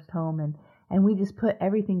and first home and we just put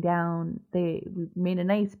everything down. We made a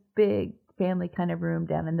nice big family kind of room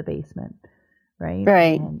down in the basement, right?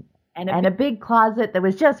 Right. And a big closet that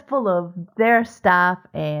was just full of their stuff,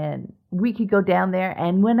 and we could go down there.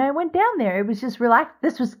 And when I went down there, it was just relaxed.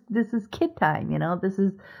 This is kid time, you know.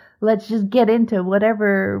 Let's just get into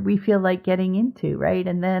whatever we feel like getting into, right?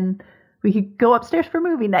 And then we could go upstairs for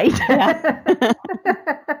movie night. Yeah.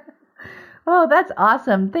 Oh, that's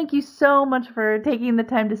awesome. Thank you so much for taking the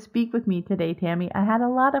time to speak with me today, Tammy. I had a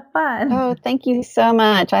lot of fun. Oh, thank you so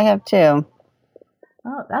much. I have too.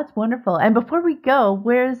 Oh, that's wonderful. And before we go,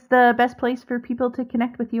 where's the best place for people to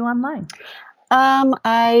connect with you online?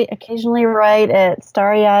 I occasionally write at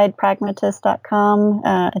starryeyedpragmatist.com.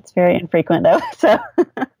 It's very infrequent though. So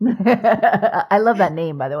I love that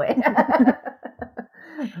name, by the way.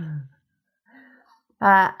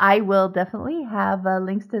 I will definitely have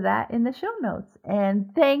links to that in the show notes. And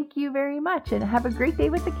thank you very much, and have a great day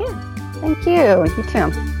with the kids. Thank you. You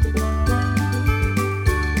too.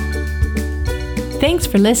 Thanks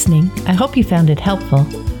for listening. I hope you found it helpful.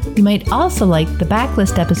 You might also like the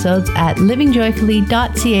backlist episodes at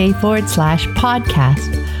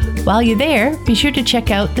livingjoyfully.ca/podcast. While you're there, be sure to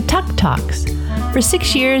check out the Tuck Talks. For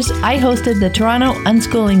 6 years, I hosted the Toronto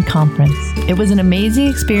Unschooling Conference. It was an amazing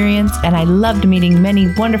experience, and I loved meeting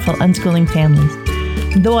many wonderful unschooling families.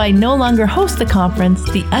 Though I no longer host the conference,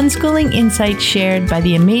 the unschooling insights shared by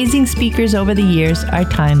the amazing speakers over the years are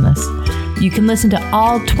timeless. You can listen to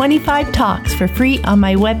all 25 talks for free on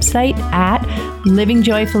my website at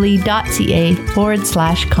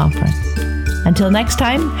livingjoyfully.ca/conference. Until next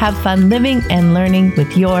time, have fun living and learning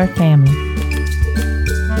with your family.